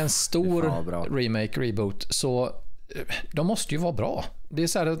en stor remake, reboot, så de måste ju vara bra. Det är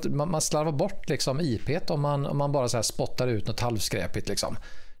så här att man slarvar bort liksom IP:t om man bara så här spottar ut något halvskräpigt liksom.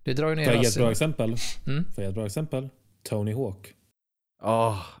 Det drar ju ner. Får jag ge ett bra exempel? Tony Hawk.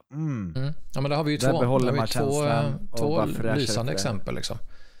 Ja, men där har vi ju två lysande exempel liksom.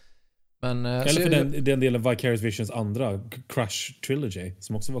 Men, eller för den delen Vicarious Visions andra Crash Trilogy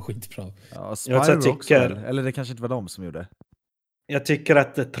som också var skitbra. Ja, Spyro också, eller det kanske inte var de som gjorde. Jag tycker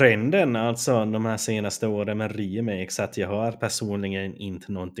att trenden, alltså de här senaste åren med remakes, att jag har personligen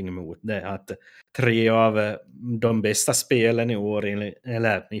inte någonting emot det. Att 3 av de bästa spelen i år,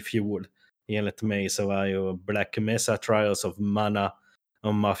 eller i fjol, enligt mig, så var ju Black Mesa, Trials of Mana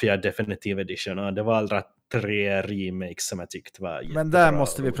och Mafia Definitive Edition. Och det var alla 3 remakes som jag tyckte var jättebra. Men där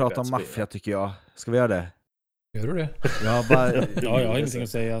måste vi prata om Mafia, tycker jag. Ska vi göra det? Gör du det? Jag har ingenting att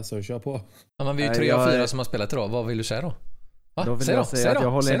säga, så kör på. Ja, men vi är ju 3 av 4 som har spelat idag. Vad vill du säga då? Då vill jag säga att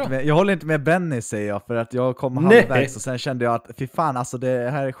jag håller inte med Benny, säger jag, för att jag kom halvvägs och sen kände jag att fy fan, alltså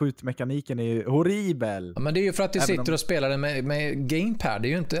det här skjutmekaniken är ju horribel. Ja, men det är ju för att du sitter och spelar den med gamepad. Det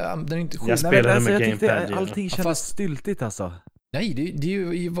är ju inte, den är inte jag spelar den med gamepad. Allting kändes styltigt alltså. Nej,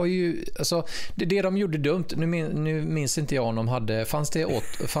 det var ju alltså det de gjorde dumt. Nu minns inte jag om de hade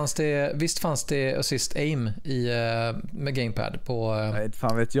visst fanns det assist aim med gamepad på. Nej,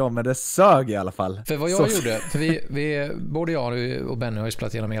 fan vet jag, men det sög i alla fall. För vad jag gjorde, för vi både jag och Benny har ju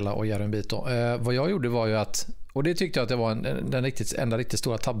spelat igenom hela och Jerry en bit då. Vad jag gjorde var ju att, och det tyckte jag att det var den enda riktigt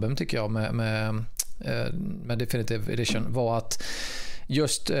stora tabben, tycker jag, med Definitive Edition, var att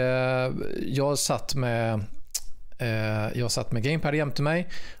just jag satt med gamepad jämte mig,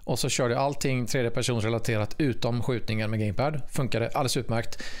 och så körde allting tredjepersonsrelaterat utom skjutningen med gamepad. Funkade alldeles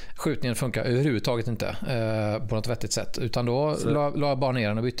utmärkt. Skjutningen funkar överhuvudtaget inte på något vettigt sätt, utan då la jag bara ner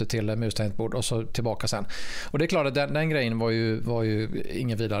den och bytte till mus-tangentbord och så tillbaka sen. Och det är klart att den grejen var ju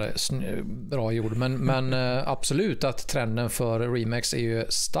ingen vidare bra gjord, men absolut att trenden för remakes är ju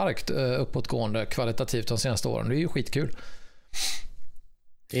starkt uppåtgående kvalitativt de senaste åren. Det är ju skitkul.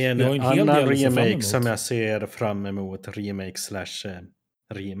 En annan remake som jag ser fram emot,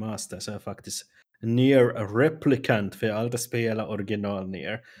 remake/remaster, så är faktiskt Nier Replicant, för jag har aldrig spelat original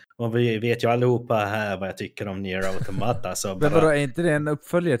Nier. Och vi vet ju allihopa här vad jag tycker om Nier Automata. Så men vadå, är inte det en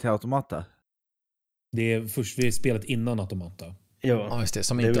uppföljare till Automata? Det är först vi spelat innan Automata. Ja, just det,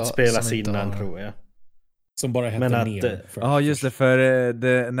 det utspelas innan, tror jag. Som bara heter Nier. Ja, just det,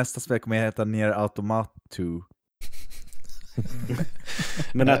 för nästa spel kommer att heta Nier Automata 2.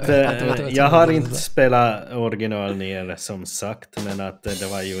 Men att jag har inte spelat original ner, som sagt, men att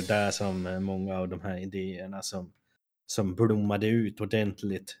det var ju där som många av de här idéerna som blommade ut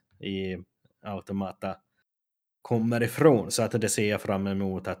ordentligt i Automata kommer ifrån, så att det ser jag fram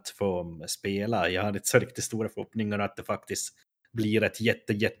emot att få spela. Jag har inte så riktigt stora förhoppningar att det faktiskt blir ett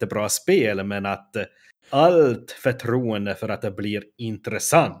jättebra spel, men att allt förtroende för att det blir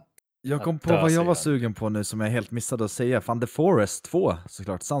intressant. Jag kom på vad jag var sugen på nu som jag helt missade att säga. Fan, The Forest 2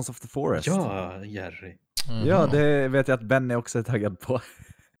 såklart. Sons of the Forest. Ja, Jerry. Ja, det vet jag att Benny också är taggad på.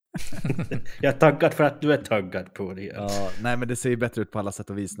 Jag är taggad för att du är taggad på det. Ja, nej, men det ser ju bättre ut på alla sätt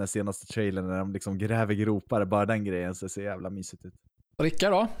och vis. Den senaste trailern när de liksom gräver gropar, bara den grejen, så ser jävla mysigt ut.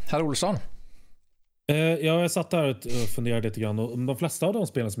 Rickard då? Herr Olsson? Jag satt där och funderade lite grann. Och de flesta av de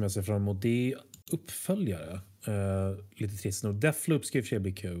spelen som jag ser fram emot, det är uppföljare. Lite trist nog. Deathloop ska i och för sig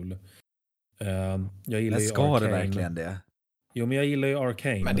bli kul. Jag gillar ju ska Arcane. det verkligen det? Jo, men jag gillar ju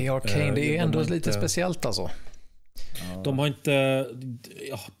Arcane. Men det är Arcane, det är ändå lite speciellt alltså. Ja. De har inte...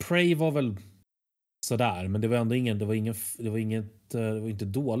 Ja, Prey var väl sådär, men det var ändå det var inte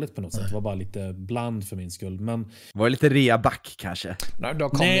dåligt på något sätt. Det var bara lite bland för min skull. Men var det lite reaback kanske?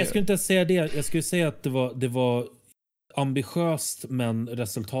 Nej, jag skulle inte säga det. Jag skulle säga att det var ambitiöst, men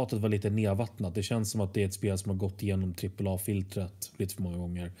resultatet var lite nedvattnat. Det känns som att det är ett spel som har gått igenom AAA-filtret lite för många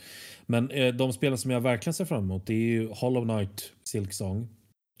gånger. Men de spelen som jag verkligen ser fram emot, det är ju Hollow Knight Silksong,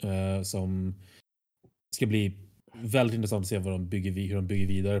 som ska bli väldigt intressant att se hur de bygger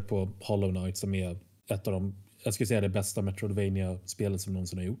vidare på Hollow Knight, som är ett av de, jag skulle säga, det bästa Metroidvania-spelet som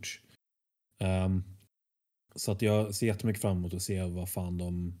någonsin har gjorts. Så att jag ser jättemycket fram emot att se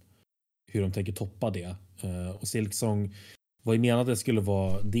hur de tänker toppa det. Och Silksong var ju menat att det skulle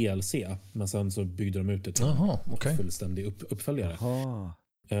vara DLC, men sen så byggde de ut det till en fullständig uppföljare.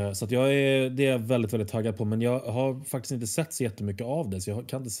 Så att det är jag väldigt, väldigt taggad på, men jag har faktiskt inte sett så jättemycket av det, så jag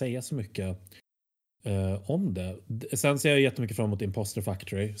kan inte säga så mycket om det. Sen ser jag jättemycket fram emot Imposter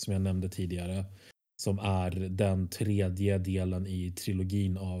Factory, som jag nämnde tidigare, som är den tredje delen i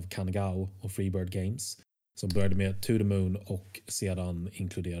trilogin av Kanagao och Freebird Games, som började med To the Moon och sedan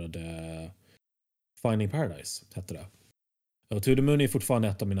inkluderade Finding Paradise, hette det. Och To the Moon är fortfarande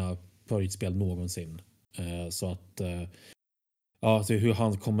ett av mina favoritspel någonsin. Så att så hur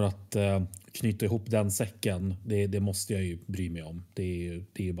han kommer att knyta ihop den säcken, det måste jag ju bry mig om. Det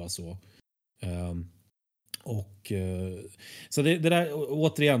är bara så. Så det där,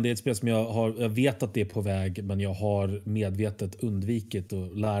 återigen, det är ett spel som jag vet att det är på väg, men jag har medvetet undvikit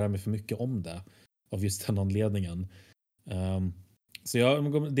att lära mig för mycket om det av just den anledningen. Så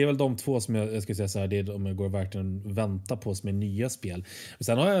det är väl de två som jag ska säga så här, det är de jag går verkligen vänta på som är nya spel. Men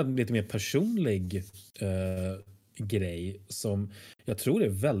sen har jag en lite mer personlig grej som jag tror är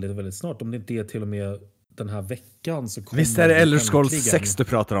väldigt, väldigt snart, om det inte är till och med den här veckan, så kommer... Visst är det Elder Scrolls 6 du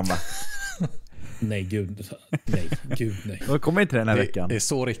pratar om, va? Nej. Då kommer inte den här veckan. Det är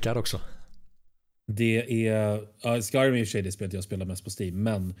så Rickard också. Det är Skyrim i och för sig det spelet jag spelar mest på Steam,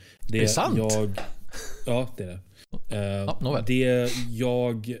 men det är sant? Ja, det är det.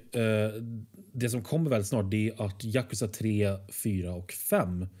 Det som kommer väldigt snart, det är att Yakuza 3, 4 och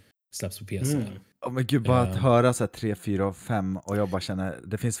 5 släpps på PC. Men gud, bara att höra så här 3, 4 och 5, och jag bara känner,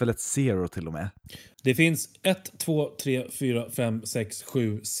 det finns väl ett Zero till och med? Det finns 1, 2, 3, 4, 5, 6,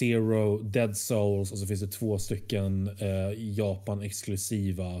 7 Zero, Dead Souls, och så finns det 2 stycken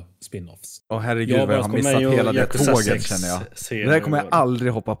Japan-exklusiva spin-offs. Åh herregud, vad jag har missat hela det tåget, känner jag. Det där kommer jag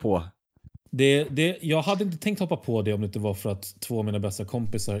aldrig hoppa på. Jag hade inte tänkt hoppa på det om det inte var för att 2 av mina bästa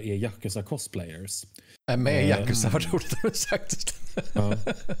kompisar är Yakuza cosplayers. Med Yakuza, vad roligt du sagt. Ja.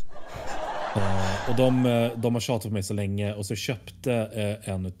 Och de har tjatat på mig så länge, och så köpte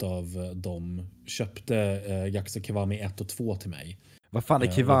en av dem Yakuza Kiwami 1 och 2 till mig. Vad fan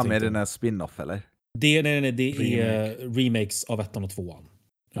är Kiwami? Är det en spin-off eller? Nej, det är remakes av 1 och 2.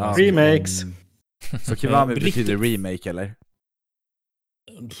 Remakes. Så Kiwami betyder remake eller?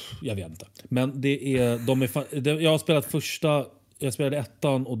 Jag vet inte. Men jag har spelat jag spelade 1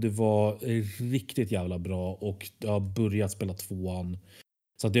 och det var riktigt jävla bra, och jag har börjat spela 2.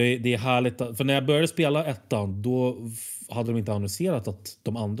 Så det är härligt. För när jag började spela 1, då hade de inte annonserat att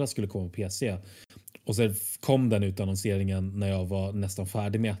de andra skulle komma på PC. Och så kom den ut annonseringen när jag var nästan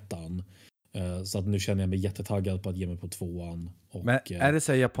färdig med 1. Så att nu känner jag mig jättetaggad på att ge mig på 2. Men är det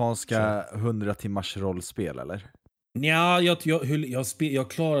så japanska 100 timmars rollspel eller? Ja,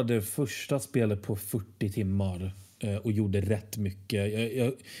 jag klarade första spelet på 40 timmar och gjorde rätt mycket.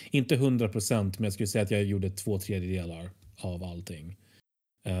 Inte 100%, men jag skulle säga att jag gjorde 2/3 av allting.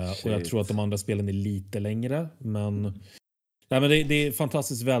 Och jag tror att de andra spelen är lite längre, men det är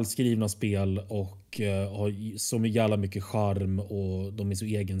fantastiskt välskrivna spel och har så jävla mycket charm, och de är så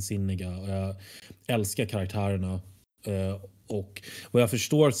egensinniga. Jag älskar karaktärerna, och vad jag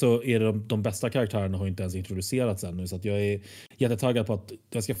förstår så är de bästa karaktärerna har inte ens introducerats ännu, så att jag är jättetaggad på att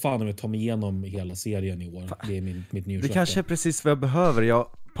jag ska ta mig igenom hela serien i år. Det är mitt nyårslöfte. Det kanske är precis vad jag behöver. Jag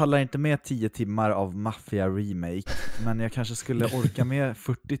pallar inte med 10 timmar av Mafia Remake, men jag kanske skulle orka med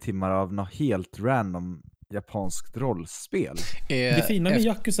 40 timmar av något helt random japanskt rollspel. Det fina med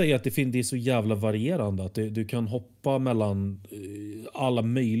Yakuza är att det är så jävla varierande, att du kan hoppa mellan alla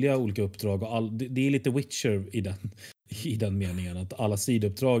möjliga olika uppdrag och det är lite Witcher i den meningen, att alla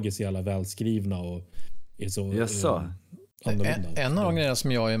sidouppdrag är så jävla välskrivna och är så en av de grejerna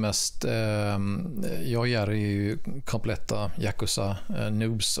som jag är mest jag och Jerry är ju kompletta Yakuza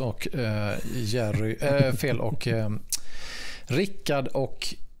noobs och Rickard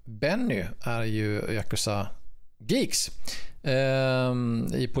och Benny är ju Yakuza geeks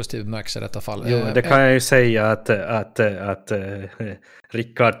i positiv bemärkelse i detta fall. Jo, det kan jag ju säga att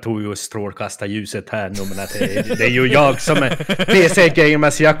Rickard tog ju strålkastarljuset här nu, men att det är ju jag som är PC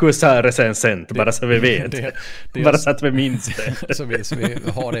Gamers Yakuza-recensent, bara så vi vet. Bara så att vi minns det. så vi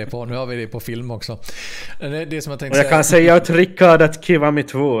har det på, nu har vi det på film också. Det som jag kan säga att Rickard att Kiwami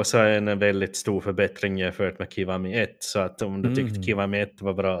 2 så är en väldigt stor förbättring jämfört med Kiwami 1, så att om du tyckte Kiwami 1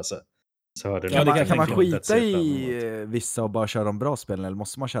 var bra så har det kan man skita i vissa och bara köra de bra spelen, eller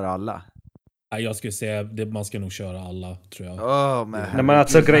måste man köra alla? Jag skulle säga man ska nog köra alla, tror jag. Men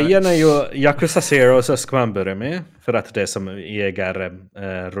alltså grejen är ju Yakuza Zero så ska man börja med, för att det som äger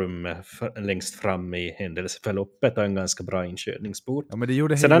rum längst fram i händelseförloppet är en ganska bra inkörningsport. Ja, men det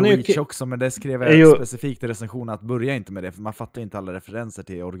gjorde Halo Reach också, men det skrev jag specifikt i recensionen att börja inte med det, för man fattar inte alla referenser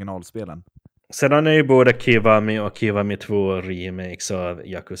till originalspelen. Sedan är ju både Kiwami och Kiwami 2 remakes av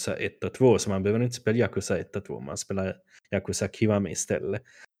Yakuza 1 och 2, så man behöver inte spela Yakuza 1 och 2, man spelar Yakuza Kiwami istället.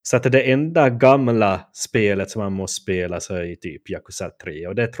 Så att det enda gamla spelet som man måste spela så är typ Yakuza 3,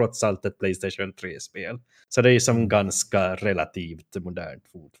 och det är trots allt ett PlayStation 3-spel. Så det är ju som ganska relativt modernt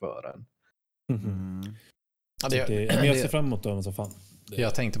fortfarande. Men jag ser fram emot det så fan.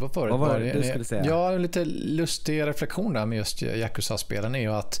 Jag tänkte på förut. Vad var det du skulle säga? Ja, lite lustig reflektion där med just Yakuza-spelen är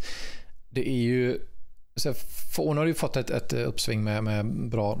ju att det är ju hon har ju fått ett uppsving med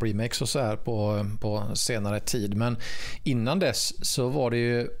bra remakes och så här på senare tid, men innan dess så var det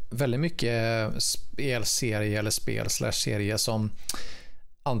ju väldigt mycket spelserie eller spel/serie som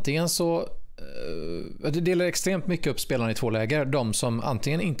antingen så det delar extremt mycket upp spelarna i två läger. De som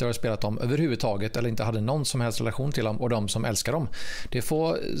antingen inte har spelat dem överhuvudtaget eller inte hade någon som helst relation till dem, och de som älskar dem. Det är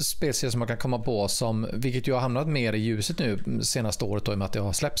få spelserier som man kan komma på som, vilket ju har hamnat mer i ljuset nu senaste året då, i och med att det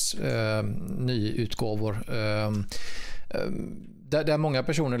har släppts nyutgåvor där många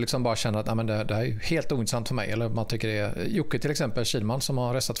personer liksom bara känner att men det här är helt ointressant för mig, eller man tycker det är Jocke till exempel, Kilman som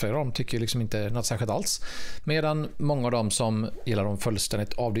har restat flera av dem, tycker liksom inte något särskilt alls, medan många av dem som gillar dem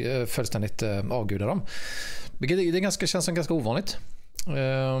fullständigt avgudar dem, vilket det känns som ganska ovanligt.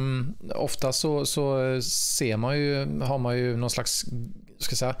 Ofta så har man ju någon slags,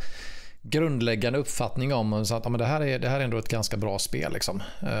 ska jag säga, grundläggande uppfattning om så att men det här är ändå ett ganska bra spel liksom.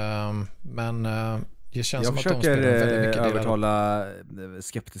 Men det känns som att de spelar väldigt mycket övertala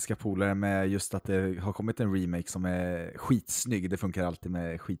skeptiska polare med just att det har kommit en remake som är skitsnygg. Det funkar alltid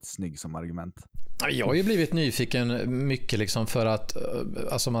med skitsnygg som argument. Jag har ju blivit nyfiken mycket liksom, för att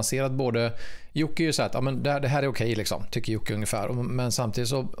alltså man ser att både Jocke är ju så att men det här är okej liksom, tycker Jocke ungefär, men samtidigt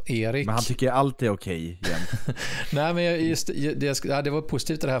så Erik, men han tycker allt är okej igen. Nej, men det var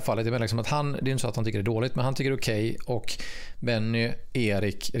positivt i det här fallet. Jag menar liksom att det är inte så att han tycker det är dåligt, men han tycker det är okej, och Benny,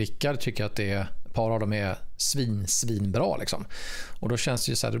 Erik, Rickard tycker att det är, par av dem är svinbra liksom. Och då känns det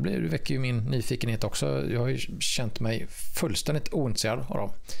ju så här, det väcker ju min nyfikenhet också. Jag har ju känt mig fullständigt ointresserad av dem.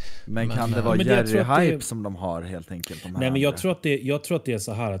 Men kan det vara Jerry-hype som de har helt enkelt? Nej, men jag tror att det är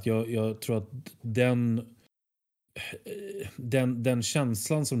så här att jag tror att den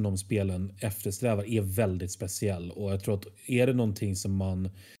känslan som de spelen eftersträvar är väldigt speciell, och jag tror att är det någonting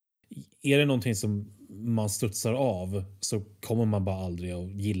som man studsar av, så kommer man bara aldrig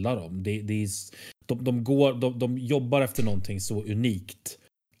att gilla dem. De jobbar efter någonting så unikt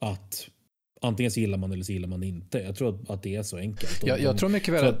att antingen så gillar man eller så gillar man inte. Jag tror att det är så enkelt. Jag tror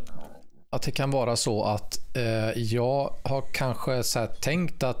mycket väl att det kan vara så att jag har kanske så här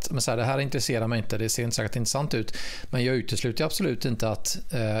tänkt att men så här, det här intresserar mig inte, det ser inte särskilt intressant ut, men jag utesluter absolut inte att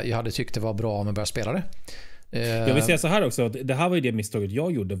jag hade tyckt det var bra om jag började spela det. Jag vill säga så här också, att det här var ju det misstaget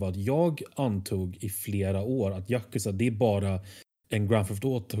jag gjorde, var att jag antog i flera år att Yakuza, det är bara en Grand Theft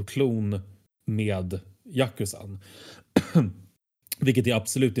Auto-klon med Yakuzan. Vilket det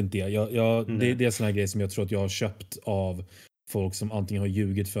absolut inte är. Det är såna här grejer som jag tror att jag har köpt av folk som antingen har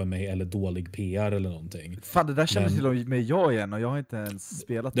ljugit för mig eller dålig PR eller någonting. Fan, det där känner till och med jag igen, och jag har inte ens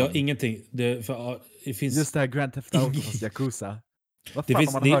spelat det. Har ingenting. Det finns just det här Grand Theft Auto fast Yakuza. Vad fan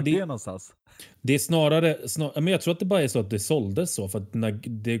har man hört det någonstans? Det är snarare, men jag tror att det bara är så att det såldes så, för att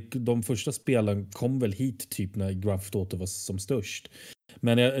när de första spelen kom väl hit typ när Grand Theft Auto var som störst.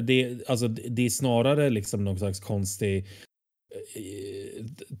 Men det är snarare liksom någon slags konstig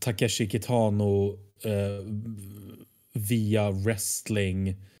Takeshi Kitano via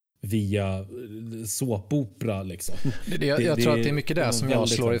wrestling, via såpopera liksom. Jag tror att det är mycket det som jag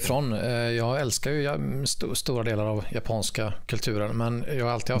slår ifrån. Jag älskar ju stora delar av japanska kulturen, men jag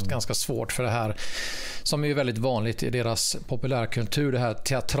har alltid haft ganska svårt för det här som är ju väldigt vanligt i deras populärkultur, det här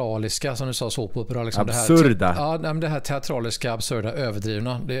teatraliska som du sa, såpopera liksom, absurda. Det här teatraliska, absurda,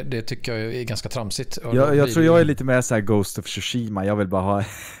 överdrivna, det tycker jag är ganska tramsigt. Jag tror jag är lite mer så här Ghost of Tsushima. Jag vill bara ha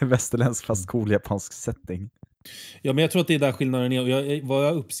västerländsk fast cool japansk setting. Ja, men jag tror att det är där skillnaden är. Vad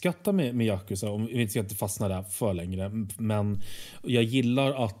jag uppskattar med Yakuza, om vi inte ska fastna där för längre, men jag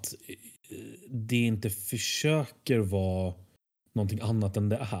gillar att det inte försöker vara någonting annat än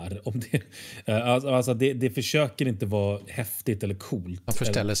det är. Alltså det försöker inte vara häftigt eller coolt. Man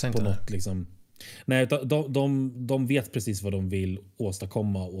förställer sig inte. Något, liksom. Nej, de vet precis vad de vill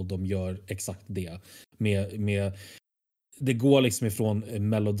åstadkomma och de gör exakt det. Det går liksom ifrån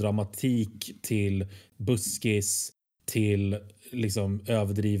melodramatik till buskis till liksom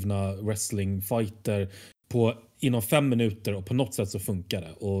överdrivna wrestlingfighter inom 5 minuter, och på något sätt så funkar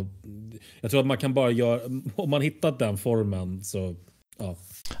det. Och jag tror att man kan bara göra, om man hittat den formen så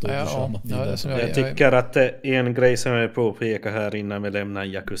jag tycker att en grej som jag påpekar här innan vi lämnar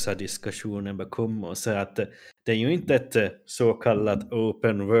Yakuza-diskussionen bakom oss är att det är ju inte ett så kallat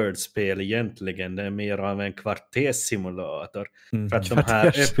open world-spel egentligen. Det är mer av en kvarterssimulator. För att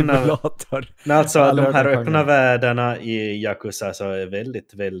de här öppna världarna i Yakuza så är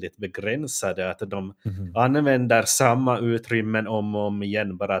väldigt, väldigt begränsade. Att de använder samma utrymmen om och om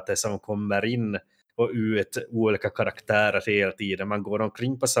igen, bara att det som kommer in och ut olika karaktärer hela tiden. Man går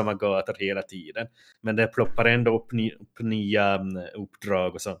omkring på samma gator hela tiden. Men det ploppar ändå upp nya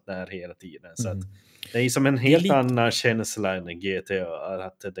uppdrag och sånt där hela tiden. Så att det är som en helt annan känsla än GTA.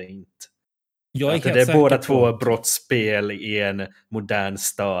 Att det inte... det är båda två brottsspel i en modern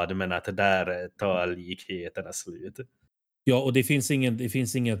stad, men att där tar likheterna slut. Ja, och det finns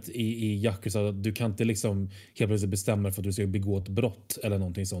inget i Yakuza. Du kan inte liksom helt plötsligt bestämma för att du ska begå ett brott eller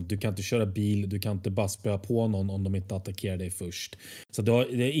någonting sånt. Du kan inte köra bil, du kan inte bara spöa på någon om de inte attackerar dig först. Så det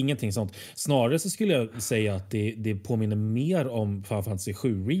är ingenting sånt. Snarare så skulle jag säga att det påminner mer om Final Fantasy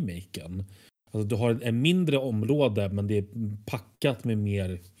 7-remaken. Alltså du har ett mindre område, men det är packat med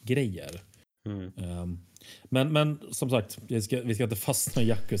mer grejer. Men som sagt, vi ska inte fastna i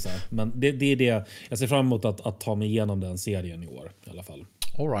Yakuza. Men det är det. Jag ser fram emot att ta mig igenom den serien i år i alla fall.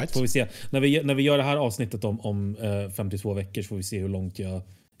 All right. Får vi se. När vi gör det här avsnittet om 52 veckor så får vi se hur långt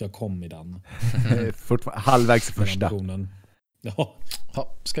jag kom i den. Halvvägs första. Ja.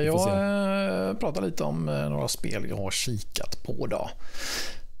 Ska jag prata lite om några spel jag har kikat på då?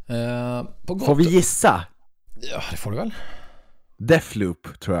 Får vi gissa? Ja, det får du väl.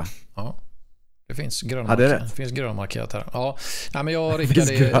 Deathloop, tror jag. Ja. Det finns grönmarkerat här. Ja, nej, men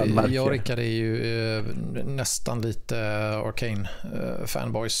jag rickade ju nästan lite Arcane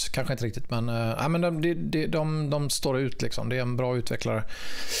fanboys. Kanske inte riktigt, men, de står ut liksom. Det är en bra utvecklare.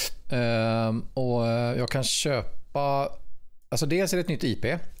 Och jag kan köpa... Alltså dels är det ett nytt IP,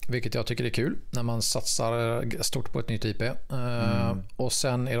 vilket jag tycker är kul när man satsar stort på ett nytt IP. Och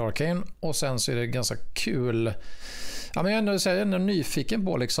sen är det Arcane, och sen så är det ganska kul... Ja, men jag är ändå nyfiken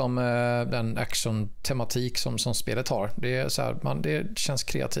på liksom, den action-tematik som spelet har. Det är så här, det känns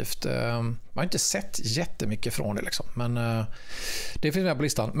kreativt. Man har inte sett jättemycket från det liksom, men det finns med på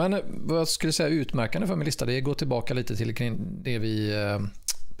listan. Men vad jag skulle säga utmärkande för min lista, det är att gå tillbaka lite till det vi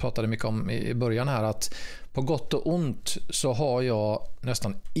pratade mycket om i början här, att på gott och ont så har jag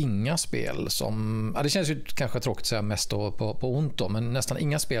nästan inga spel som... Ja, det känns ju kanske tråkigt att säga mest då på ont då, men nästan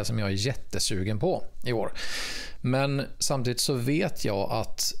inga spel som jag är jättesugen på i år. Men samtidigt så vet jag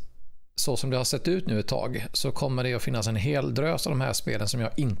att så som det har sett ut nu ett tag så kommer det att finnas en hel drös av de här spelen som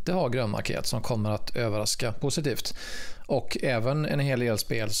jag inte har grönmarkerat som kommer att överraska positivt. Och även en hel del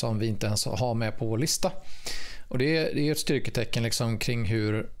spel som vi inte ens har med på vår lista. Och det är ett styrketecken liksom kring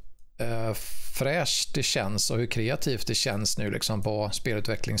hur fräscht det känns och hur kreativt det känns nu liksom på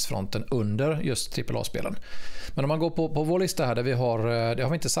spelutvecklingsfronten under just AAA-spelen. Men om man går på vår lista här där vi har, det har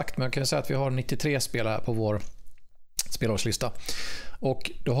vi inte sagt, men jag kan säga att vi har 93 spelare på vår spelårslista.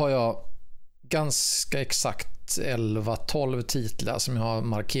 Och då har jag ganska exakt 11-12 titlar som jag har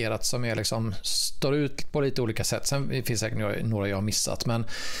markerat som är liksom, står ut på lite olika sätt. Sen finns säkert några jag har missat, men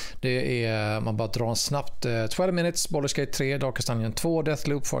det är, man bara drar snabbt 12 Minutes, Baldur's Gate 3, Darkest Dungeon 2,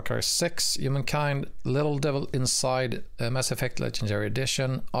 Deathloop, Far Cry 6, Humankind, Little Devil Inside, Mass Effect Legendary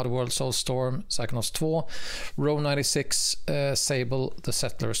Edition, Oddworld Soulstorm, Psychonauts 2, Row 96, Sable, The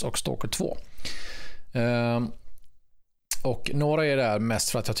Settlers och Stalker 2. Och några är där mest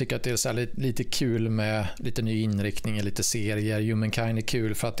för att jag tycker att det är så här lite kul med lite ny inriktning, lite serier. Humankind är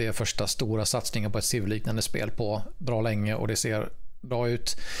kul för att det är första stora satsningen på ett Civ-liknande spel på bra länge och det ser bra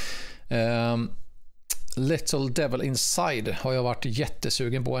ut. Little Devil Inside har jag varit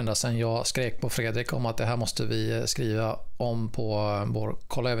jättesugen på ända sedan jag skrek på Fredrik om att det här måste vi skriva om på vår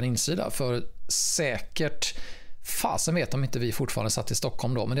Kolla även insida, för säkert fasen vet om inte vi fortfarande satt i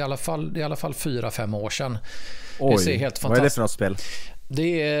Stockholm då, men det är i alla fall 4-5 år sedan. Oj, det ser helt vad är det för något spel?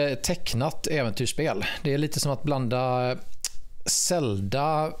 Det är tecknat äventyrsspel. Det är lite som att blanda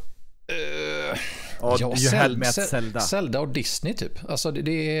Zelda Zelda och Disney typ. Alltså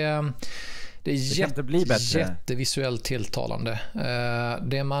det är jättevisuellt tilltalande.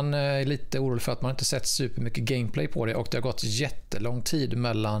 Det man är lite orolig för att man inte sett supermycket gameplay på det och det har gått jättelång tid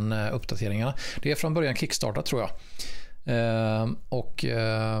mellan uppdateringarna. Det är från början Kickstarter tror jag. Och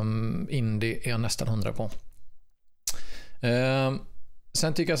indie är jag nästan 100 på.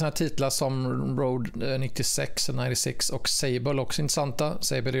 Sen tycker jag såna här titlar som Road 96 och Sable också intressanta.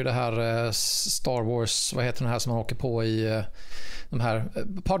 Sable är ju det här Star Wars, vad heter den här som man åker på i de här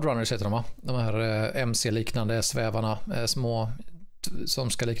Podrunners heter de va? De här MC-liknande svävarna, små som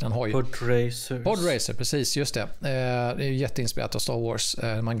ska likna en hoj. Podracer, precis, just det. Det är ju jätteinspirerat av Star Wars.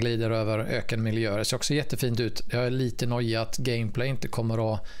 Man glider över ökenmiljöer. Det ser också jättefint ut. Jag är lite nöjd att gameplay inte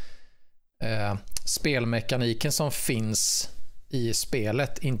kommer att spelmekaniken som finns i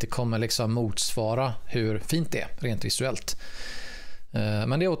spelet inte kommer liksom motsvara hur fint det är rent visuellt.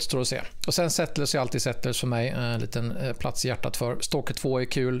 Men det återstår att se. Och sen Settlers är alltid Settlers för mig. En liten plats i hjärtat för. Stalker 2 är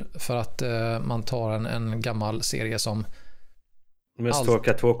kul för att man tar en gammal serie som... Men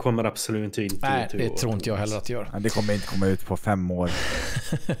Stalker 2 kommer absolut inte Nej, det tror inte jag heller att det gör. Det kommer inte komma ut på 5 år.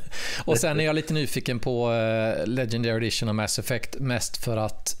 Och sen är jag lite nyfiken på Legendary Edition och Mass Effect. Mest för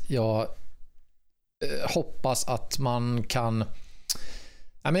att jag hoppas att man kan...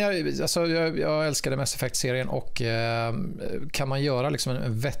 Ja, men jag älskade Mass Effect-serien och kan man göra liksom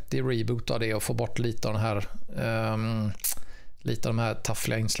en vettig reboot av det och få bort lite av den här lite av de här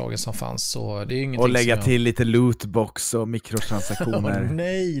taffliga inslagen som fanns, så det är ju och lägga till lite lootbox och mikrotransaktioner.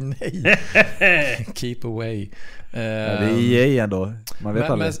 Nej. Keep away. Det är EA ändå. Man vet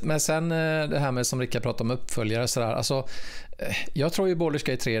aldrig. Men sen det här med som Rickard pratade om uppföljare sådär, alltså jag tror ju Baldur's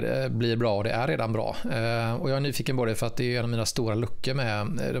Gate 3 blir bra och det är redan bra. Och jag är nyfiken på det för att det är en av mina stora luckor med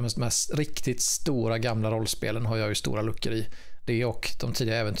de mest riktigt stora gamla rollspelen har jag ju stora luckor i. Det och de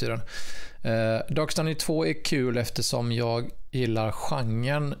tidiga äventyren. Darkstone 2 är kul eftersom jag gillar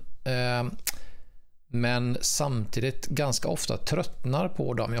genren men samtidigt ganska ofta tröttnar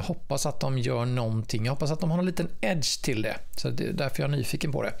på dem. Jag hoppas att de gör någonting. Jag hoppas att de har en liten edge till det. Så det är därför jag är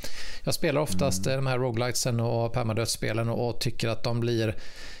nyfiken på det. Jag spelar oftast de här roguelightsen och permadödsspelen och tycker att de blir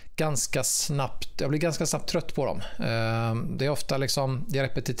ganska snabbt. Jag blir ganska snabbt trött på dem. Det är ofta liksom, det är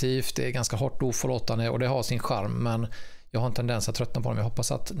repetitivt, det är ganska hårt oförlåtande och det har sin charm, men jag har en tendens att tröttna på dem. Jag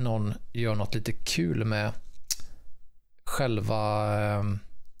hoppas att någon gör något lite kul med själva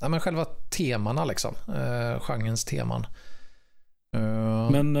temana liksom. Genrens teman.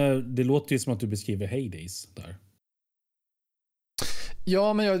 Men det låter ju som att du beskriver Hades där.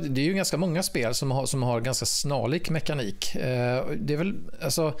 Ja, men det är ju ganska många spel som har ganska snarlik mekanik. Det är väl,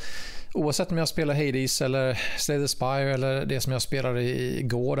 alltså, oavsett om jag spelar Hades eller Slay the Spire eller det som jag spelade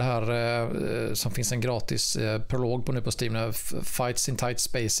igår, det här som finns en gratis prolog på nu på Steam, Fights in Tight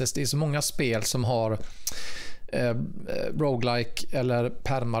Spaces. Det är så många spel som har roguelike eller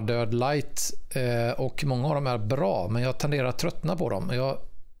permadöd light och många av dem är bra, men jag tenderar att tröttna på dem. Jag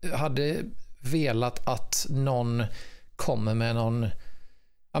hade velat att någon kommer med någon...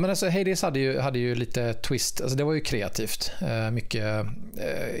 Ja, men alltså Hades hade ju lite twist, alltså det var ju kreativt, mycket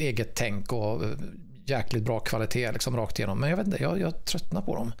eget tänk och jäkligt bra kvalitet liksom rakt igenom, men jag vet inte, jag tröttnar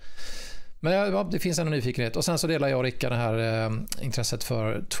på dem. Men det finns en nyfikenhet. Och sen så delar jag och Rickard det här intresset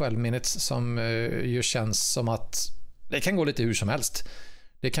för 12 minutes som ju känns som att det kan gå lite hur som helst.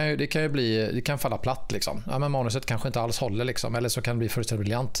 Det kan falla platt liksom. Ja, men manuset kanske inte alls håller liksom, eller så kan det bli fullständigt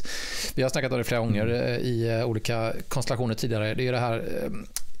briljant. Vi har snackat om det flera gånger i olika konstellationer tidigare. Det är det här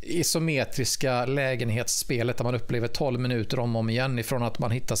isometriska lägenhetsspelet där man upplever 12 minuter om och om igen ifrån att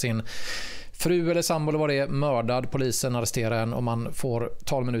man hittar sin fru eller sambo eller vad det är mördad, polisen arresterar en och man får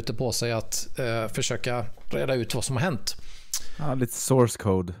 12 minuter på sig att försöka reda ut vad som har hänt. Ja, lite source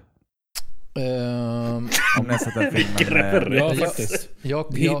code. Om ni har sett den filmen. Ja, faktiskt.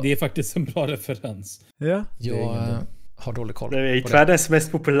 Det är faktiskt en bra referens. Ja. Jag har dålig koll. Det är världens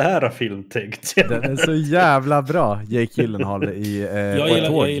mest populära film, tänkte jag. Den är så jävla bra. Jake Gyllenhaal i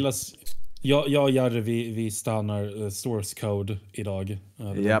Jag och Jarre, vi stannar source code idag.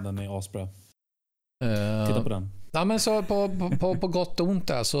 Den är asbra. Titta på den. Ja, men så på gott och ont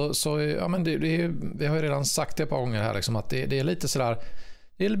där så ja, men vi har ju redan sagt det ett par gånger här liksom, att det är lite sådär,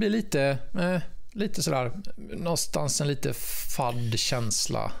 det blir lite sådär någonstans en lite fadd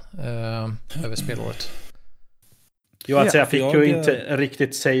känsla över spelåret. Jo, alltså jag fick ju inte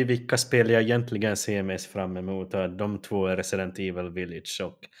riktigt säga vilka spel jag egentligen ser mest fram emot. De två är Resident Evil Village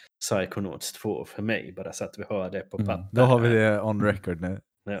och Psychonauts 2 för mig, bara så att vi har det på papper. Då har vi det on record nu.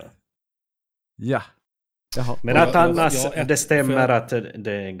 Ja. Jaha. Men att annars, det stämmer att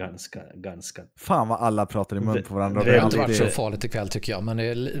det är ganska... Fan vad alla pratar i mun på varandra. Det har inte varit så farligt ikväll tycker jag, men det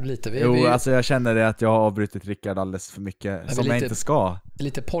är lite... alltså jag känner det att jag har avbrutit Rickard alldeles för mycket, som jag inte ska.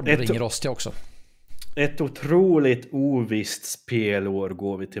 Lite poddringrostiga också. Ett otroligt ovisst spelår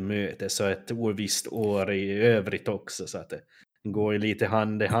går vi till möte, så ett ovisst år i övrigt också, så att det går lite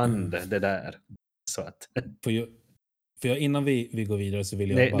hand i hand det där. Så att... För innan vi går vidare så vill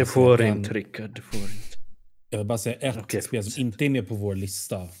jag Nej, bara det får inte, Rickard, det får inte. Jag vill bara säga ett spel som inte är med på vår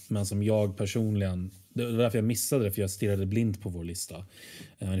lista, men som jag personligen, det var därför jag missade det, för jag stirrade blint på vår lista.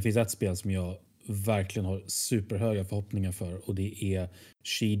 Men det finns ett spel som jag verkligen har superhöga förhoppningar för, och det är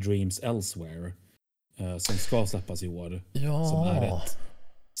She Dreams Elsewhere, som ska släppas i år. Ja. Som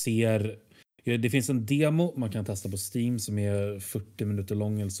är det finns en demo man kan testa på Steam som är 40 minuter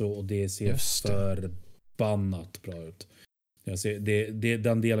lång eller så, och det ser förbannat bra ut. Jag ser,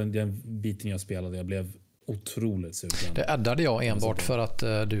 den biten jag spelade, jag blev otroligt sugen. Det addade jag enbart för att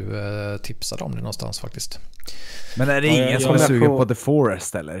du tipsade om det någonstans faktiskt. Men är det ingen som är sugen på The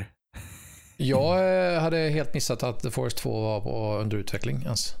Forest eller? Jag hade helt missat att The Forest 2 var under utveckling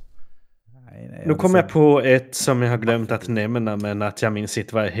ens. Nej, nu kommer jag på ett som jag har glömt att nämna, men att jag minns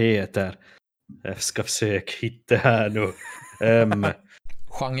inte vad det heter. Jag ska försöka hitta här nu.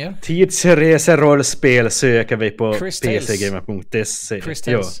 Genre? Tidsreserollspel söker vi på pcgamer.se.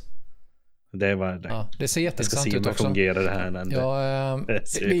 Ja, det var det. Ja, det ser jätteintressant ut också. Fungerar det här.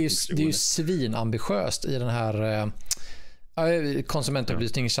 Det är ju svinambitiöst i den här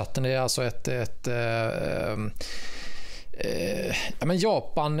konsumentupplysningschatten. Det är alltså ett men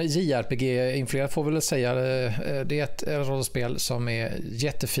Japan JRPG-influerat får väl säga. Det är ett rollspel som är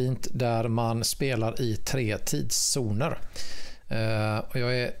jättefint där man spelar i 3 tidszoner. Och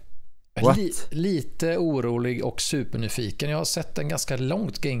jag är lite orolig och supernyfiken. Jag har sett en ganska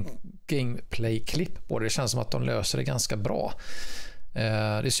långt gameplay-klipp på det. Det känns som att de löser det ganska bra. Det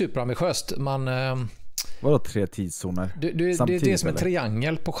är superambitiöst. Vadå 3 tidszoner? Det är som en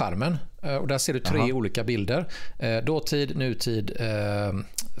triangel på skärmen. Och där ser du 3 olika bilder. Dåtid, nutid,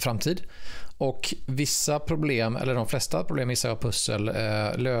 framtid. Och vissa problem, eller de flesta problem i sig av pussel,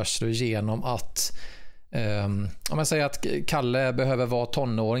 löser du genom att om man säger att Kalle behöver vara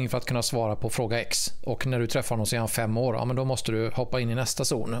tonåring för att kunna svara på fråga X, och när du träffar honom så är han 5 år, ja, men då måste du hoppa in i nästa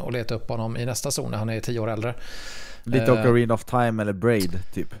zon och leta upp honom i nästa zon när han är 10 år äldre. Lite Ocarina of Time eller Braid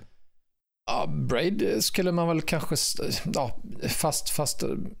typ. Ja, Braid skulle man väl kanske fast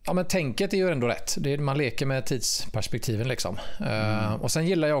ja, men tänket är ju ändå rätt. Man leker med tidsperspektiven liksom. Och sen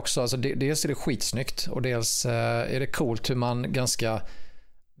gillar jag också, alltså dels är det skitsnyggt, och dels är det coolt hur man ganska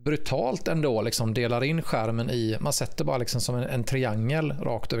brutalt ändå liksom delar in skärmen i, man sätter bara liksom som en triangel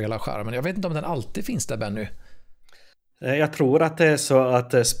rakt över hela skärmen. Jag vet inte om den alltid finns där, Benny. Jag tror att det är så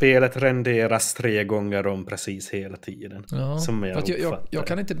att spelet renderas 3 gånger om precis hela tiden. Ja, som jag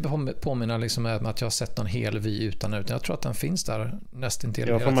kan inte påminna liksom med att jag har sett någon hel vy utan. Jag tror att den finns där nästintill.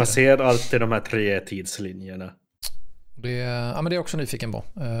 Ja, för man ser alltid de här 3 tidslinjerna. Men det är också nyfiken på.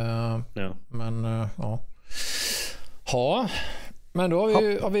 Ja. Men ja. Men då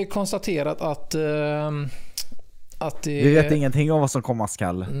har vi konstaterat att vi vet ingenting om vad som komma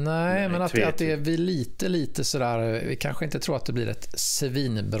skall. Nej, men att det är lite sådär, vi kanske inte tror att det blir ett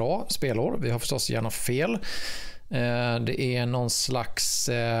svinbra spelår. Vi har förstås gärna fel. Det är någon slags,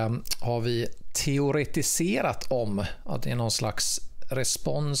 har vi teoretiserat om att det är någon slags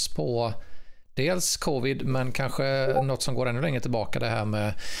respons på dels covid, men kanske något som går ännu längre tillbaka, det här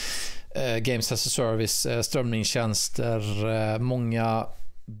med Games as a Service, strömningstjänster, många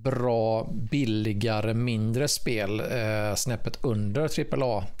bra, billigare, mindre spel snäppet under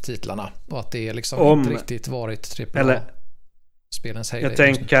AAA-titlarna, och att det liksom inte riktigt varit AAA-spelens hejda. Jag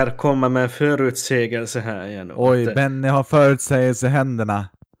tänker komma med en förutsägelse här igen. Oj, Benny har förutsägelse i händerna.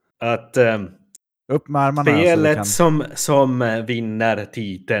 Att upp med armarna. Spelet som vinner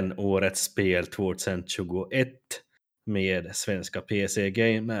titeln Årets spel 2021 med svenska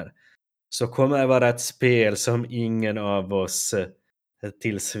PC-gamer, så kommer det vara ett spel som ingen av oss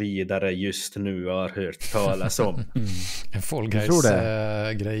tills vidare just nu har hört talas om. En Fall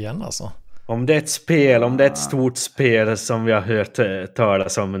Guys-grej igen alltså. Om det är ett spel, om det är ett stort spel som vi har hört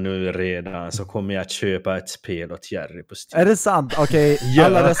talas om nu redan, så kommer jag att köpa ett spel åt Jerry på Steam. Är det sant? Okej,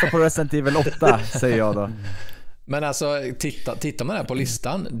 alla röstar på Resident Evil 8, säger jag då. Men alltså, tittar man här på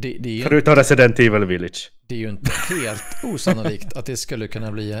listan, det är ju förutom Resident Evil Village. Det är ju inte helt osannolikt att det skulle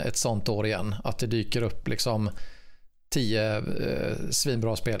kunna bli ett sånt år igen. Att det dyker upp liksom 10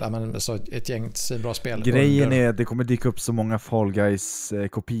 svinbra spel, så ett gäng svinbra spel. Grejen är att det kommer dyka upp så många Fall Guys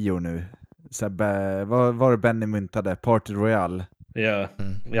kopior nu. Vad var det Benny myntade? Party Royale. Ja,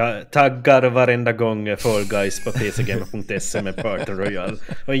 jag taggar varenda gång Fall Guys på pcgamer.se med Party Royale.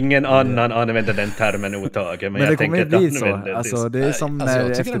 Och ingen annan använder den termen otaget. Men jag det kommer bli så. Alltså, det är som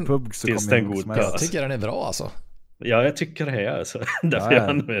när efter pub så kommer den godtas. Jag tycker den är bra alltså. Ja, jag tycker det är alltså. Därför jag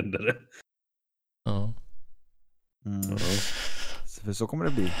använder det. Ja. För så kommer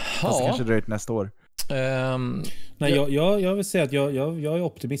det bli. Fast kanske dröjt nästa år. Nej, jag vill säga att jag är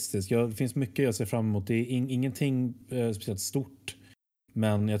optimistisk. Det finns mycket jag ser fram emot. Det är ingenting speciellt stort.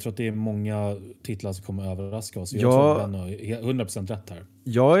 Men jag tror att det är många titlar som kommer överraska oss. Jag tror att Ben har 100% rätt här.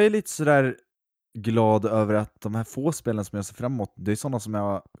 Jag är lite sådär glad över att de här få spelen som jag ser fram emot, det är sådana som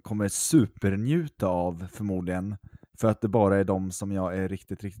jag kommer supernjuta av förmodligen. För att det bara är de som jag är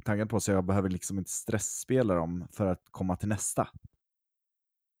riktigt, riktigt taggad på. Så jag behöver liksom inte stressspela dem för att komma till nästa.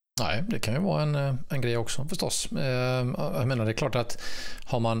 Nej, det kan ju vara en grej också förstås. Jag menar, det är klart att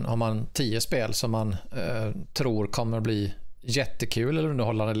har man 10 spel som man tror kommer att bli jättekul eller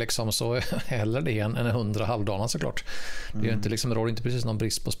underhållande liksom, så hellre det än 100 halvdagar såklart. Det är ju inte liksom, råder inte precis någon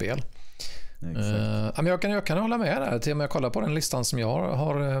brist på spel. Men jag kan hålla med där. Till och med jag kollar på den listan som jag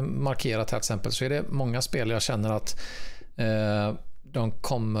har markerat här till exempel, så är det många spel jag känner att de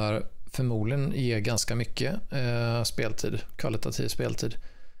kommer förmodligen ge ganska mycket speltid, kvalitativ speltid.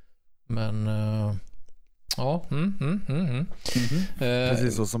 Men ja.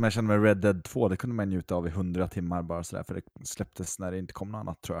 Precis så som jag känner med Red Dead 2, det kunde man njuta av i 100 timmar bara sådär, för det släpptes när det inte kom något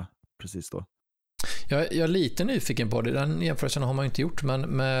annat, tror jag. Precis då. Jag är lite nyfiken på det. Den jämförelsen har man inte gjort, men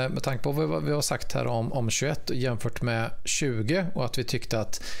med tanke på vad vi har sagt här om 21 jämfört med 20, och att vi tyckte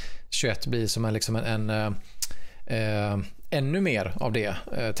att 21 blir som en ännu mer av det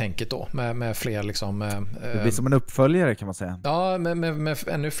tänket då, med fler liksom, det blir som en uppföljare kan man säga. Ja, med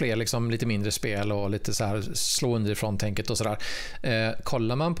ännu fler liksom, lite mindre spel och lite så här slå underifrån tänket och sådär.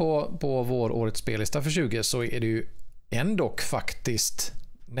 Kollar man på vår årets spellista för 20, så är det ju ändå faktiskt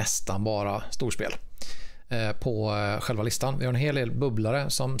nästan bara storspel på själva listan. Vi har en hel del bubblare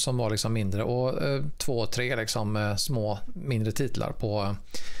som var liksom mindre, och 2-3 liksom små mindre titlar på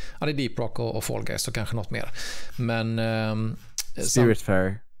det är Deep Rock och Fall Guys och kanske något mer. Men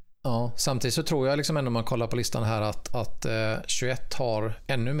Spiritfarer. Ja, samtidigt så tror jag liksom ändå, om man kollar på listan här, att 21 har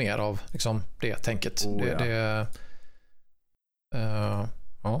ännu mer av liksom det tänket.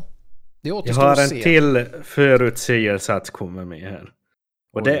 Det återstår jag har att en se. till förutsägelse att komma med här.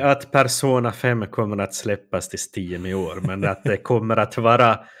 Och det är att Persona 5 kommer att släppas till Steam i år, men att det kommer att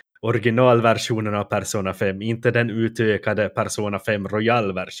vara originalversionen av Persona 5, inte den utökade Persona 5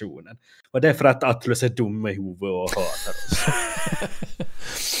 Royal-versionen. Och det är för att Atlus är dum i huvudet och hatar oss.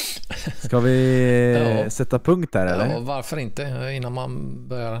 Ska vi sätta punkt där eller? Ja, varför inte? Innan man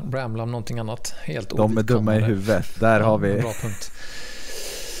börjar ramla om någonting annat. Helt de är dumma i huvudet. Där har vi. Bra punkt.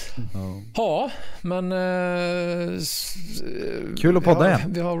 Ja, men kul att podda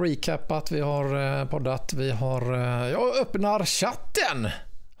igen. Vi har recapat, vi har poddat, vi har jag öppnar chatten.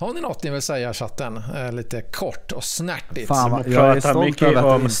 Har ni något ni vill säga, chatten? Lite kort och snärtigt. Fan, jag är stolt mycket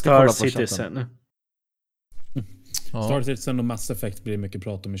över att om Star Citizen. Ja. Star Citizen och Mass Effect blir mycket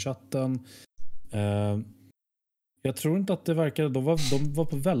prat om i chatten. Jag tror inte att det verkar... De var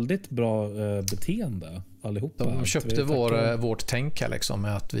på väldigt bra beteende allihopa. De köpte vårt tänk liksom,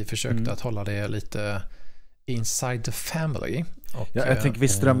 med att vi försökte att hålla det lite inside the family. Och, jag tänker vi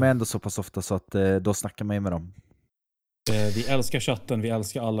strömmar ändå så pass ofta så att då snackar man med dem. Vi älskar chatten, vi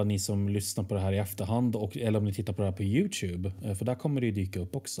älskar alla ni som lyssnar på det här i efterhand, eller om ni tittar på det här på YouTube, för där kommer det dyka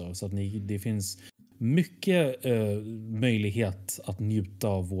upp också, så att det finns mycket möjlighet att njuta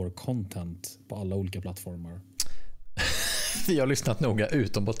av vår content på alla olika plattformar. Vi har lyssnat noga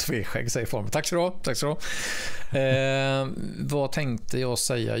utom på Tveskägg, säger formen. Tack så du. Vad tänkte jag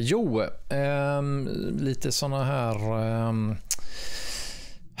säga? Jo, lite såna här...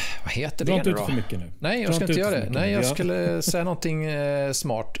 vad heter det nu då? För mycket nu. Nej, jag ska inte göra det. Nej, jag skulle säga någonting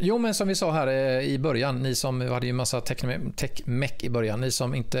smart. Jo, men som vi sa här i början, ni som hade ju massa tech-meck i början, ni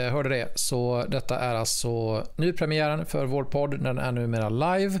som inte hörde det, så detta är alltså nypremiären för vår podd. Den är numera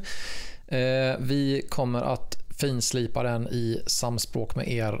live. Vi kommer att finslipa den i samspråk med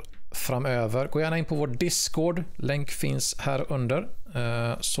er framöver. Gå gärna in på vår Discord. Länk finns här under.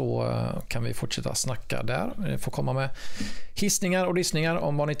 Så kan vi fortsätta snacka där. Ni får komma med hissningar och dissningar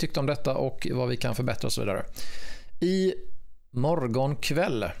om vad ni tyckte om detta och vad vi kan förbättra och så vidare. I morgon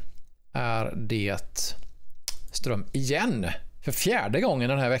kväll är det ström igen. För 4:e gången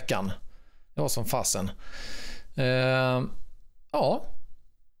den här veckan. Det var som fasen. Ja,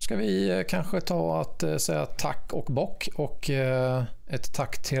 ska vi kanske ta att säga tack och bock och ett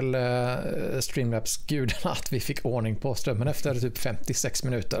tack till Streamlabs-gudarna att vi fick ordning på strömmen efter typ 56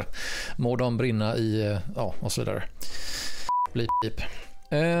 minuter. Må de brinna i, ja, och så vidare. Blip.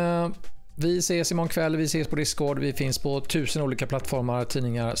 Vi ses imorgon kväll, vi ses på Discord, vi finns på 1000 olika plattformar,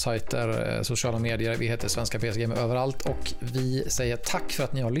 tidningar, sajter, sociala medier. Vi heter Svenska PC Gamer överallt och vi säger tack för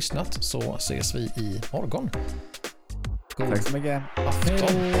att ni har lyssnat, så ses vi i morgon. Tack så mycket.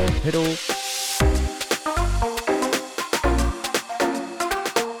 Afton. Hej då.